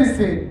খুলে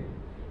দিছে,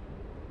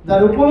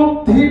 যার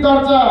উপলব্ধির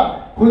দরজা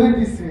খুলে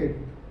দিছে,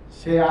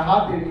 সে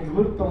আহাদের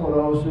নিগুড়তম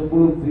রহস্য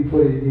উপলব্ধি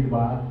করে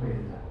নির্বাণ হয়ে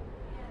যায়।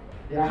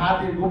 এই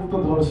আহাদের গুপ্ত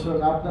দর্শন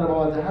আপনার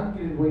বাবা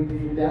জাহাঙ্গীর বই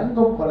থেকে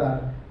একদম করার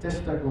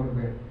চেষ্টা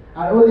করবেন।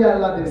 আর ওলি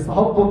আল্লাহদের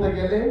সহবতে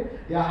গেলে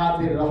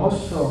ইহাদের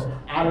রহস্য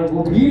আরো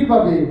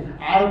গভীরভাবে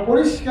আরো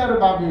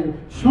পরিষ্কারভাবে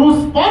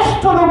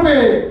সুস্পষ্ট রূপে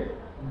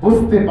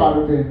বুঝতে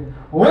পারবেন।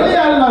 ওলি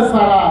আল্লাহ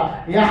ছাড়া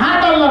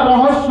ইহাদ আল্লাহর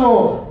রহস্য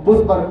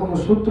বুঝবার কোনো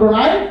সূত্র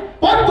নাই,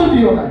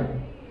 পদ্ধতিও নাই।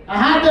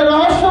 আহাদের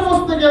রহস্য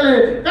বুঝতে গেলে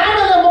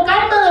কামেলে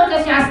মুকাম্মেলের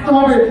কাছে আসতে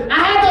হবে।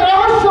 আহাদের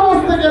রহস্য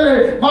বুঝতে গেলে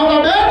মাওলা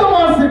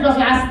বেদমার্সের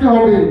কাছে আসতে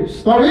হবে,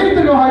 তবেই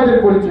তো রহায়তের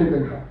পরিচয়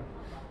দেবে।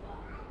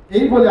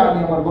 এই বলে আমি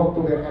আমার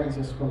বক্তব্য এখানে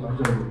শেষ করলাম।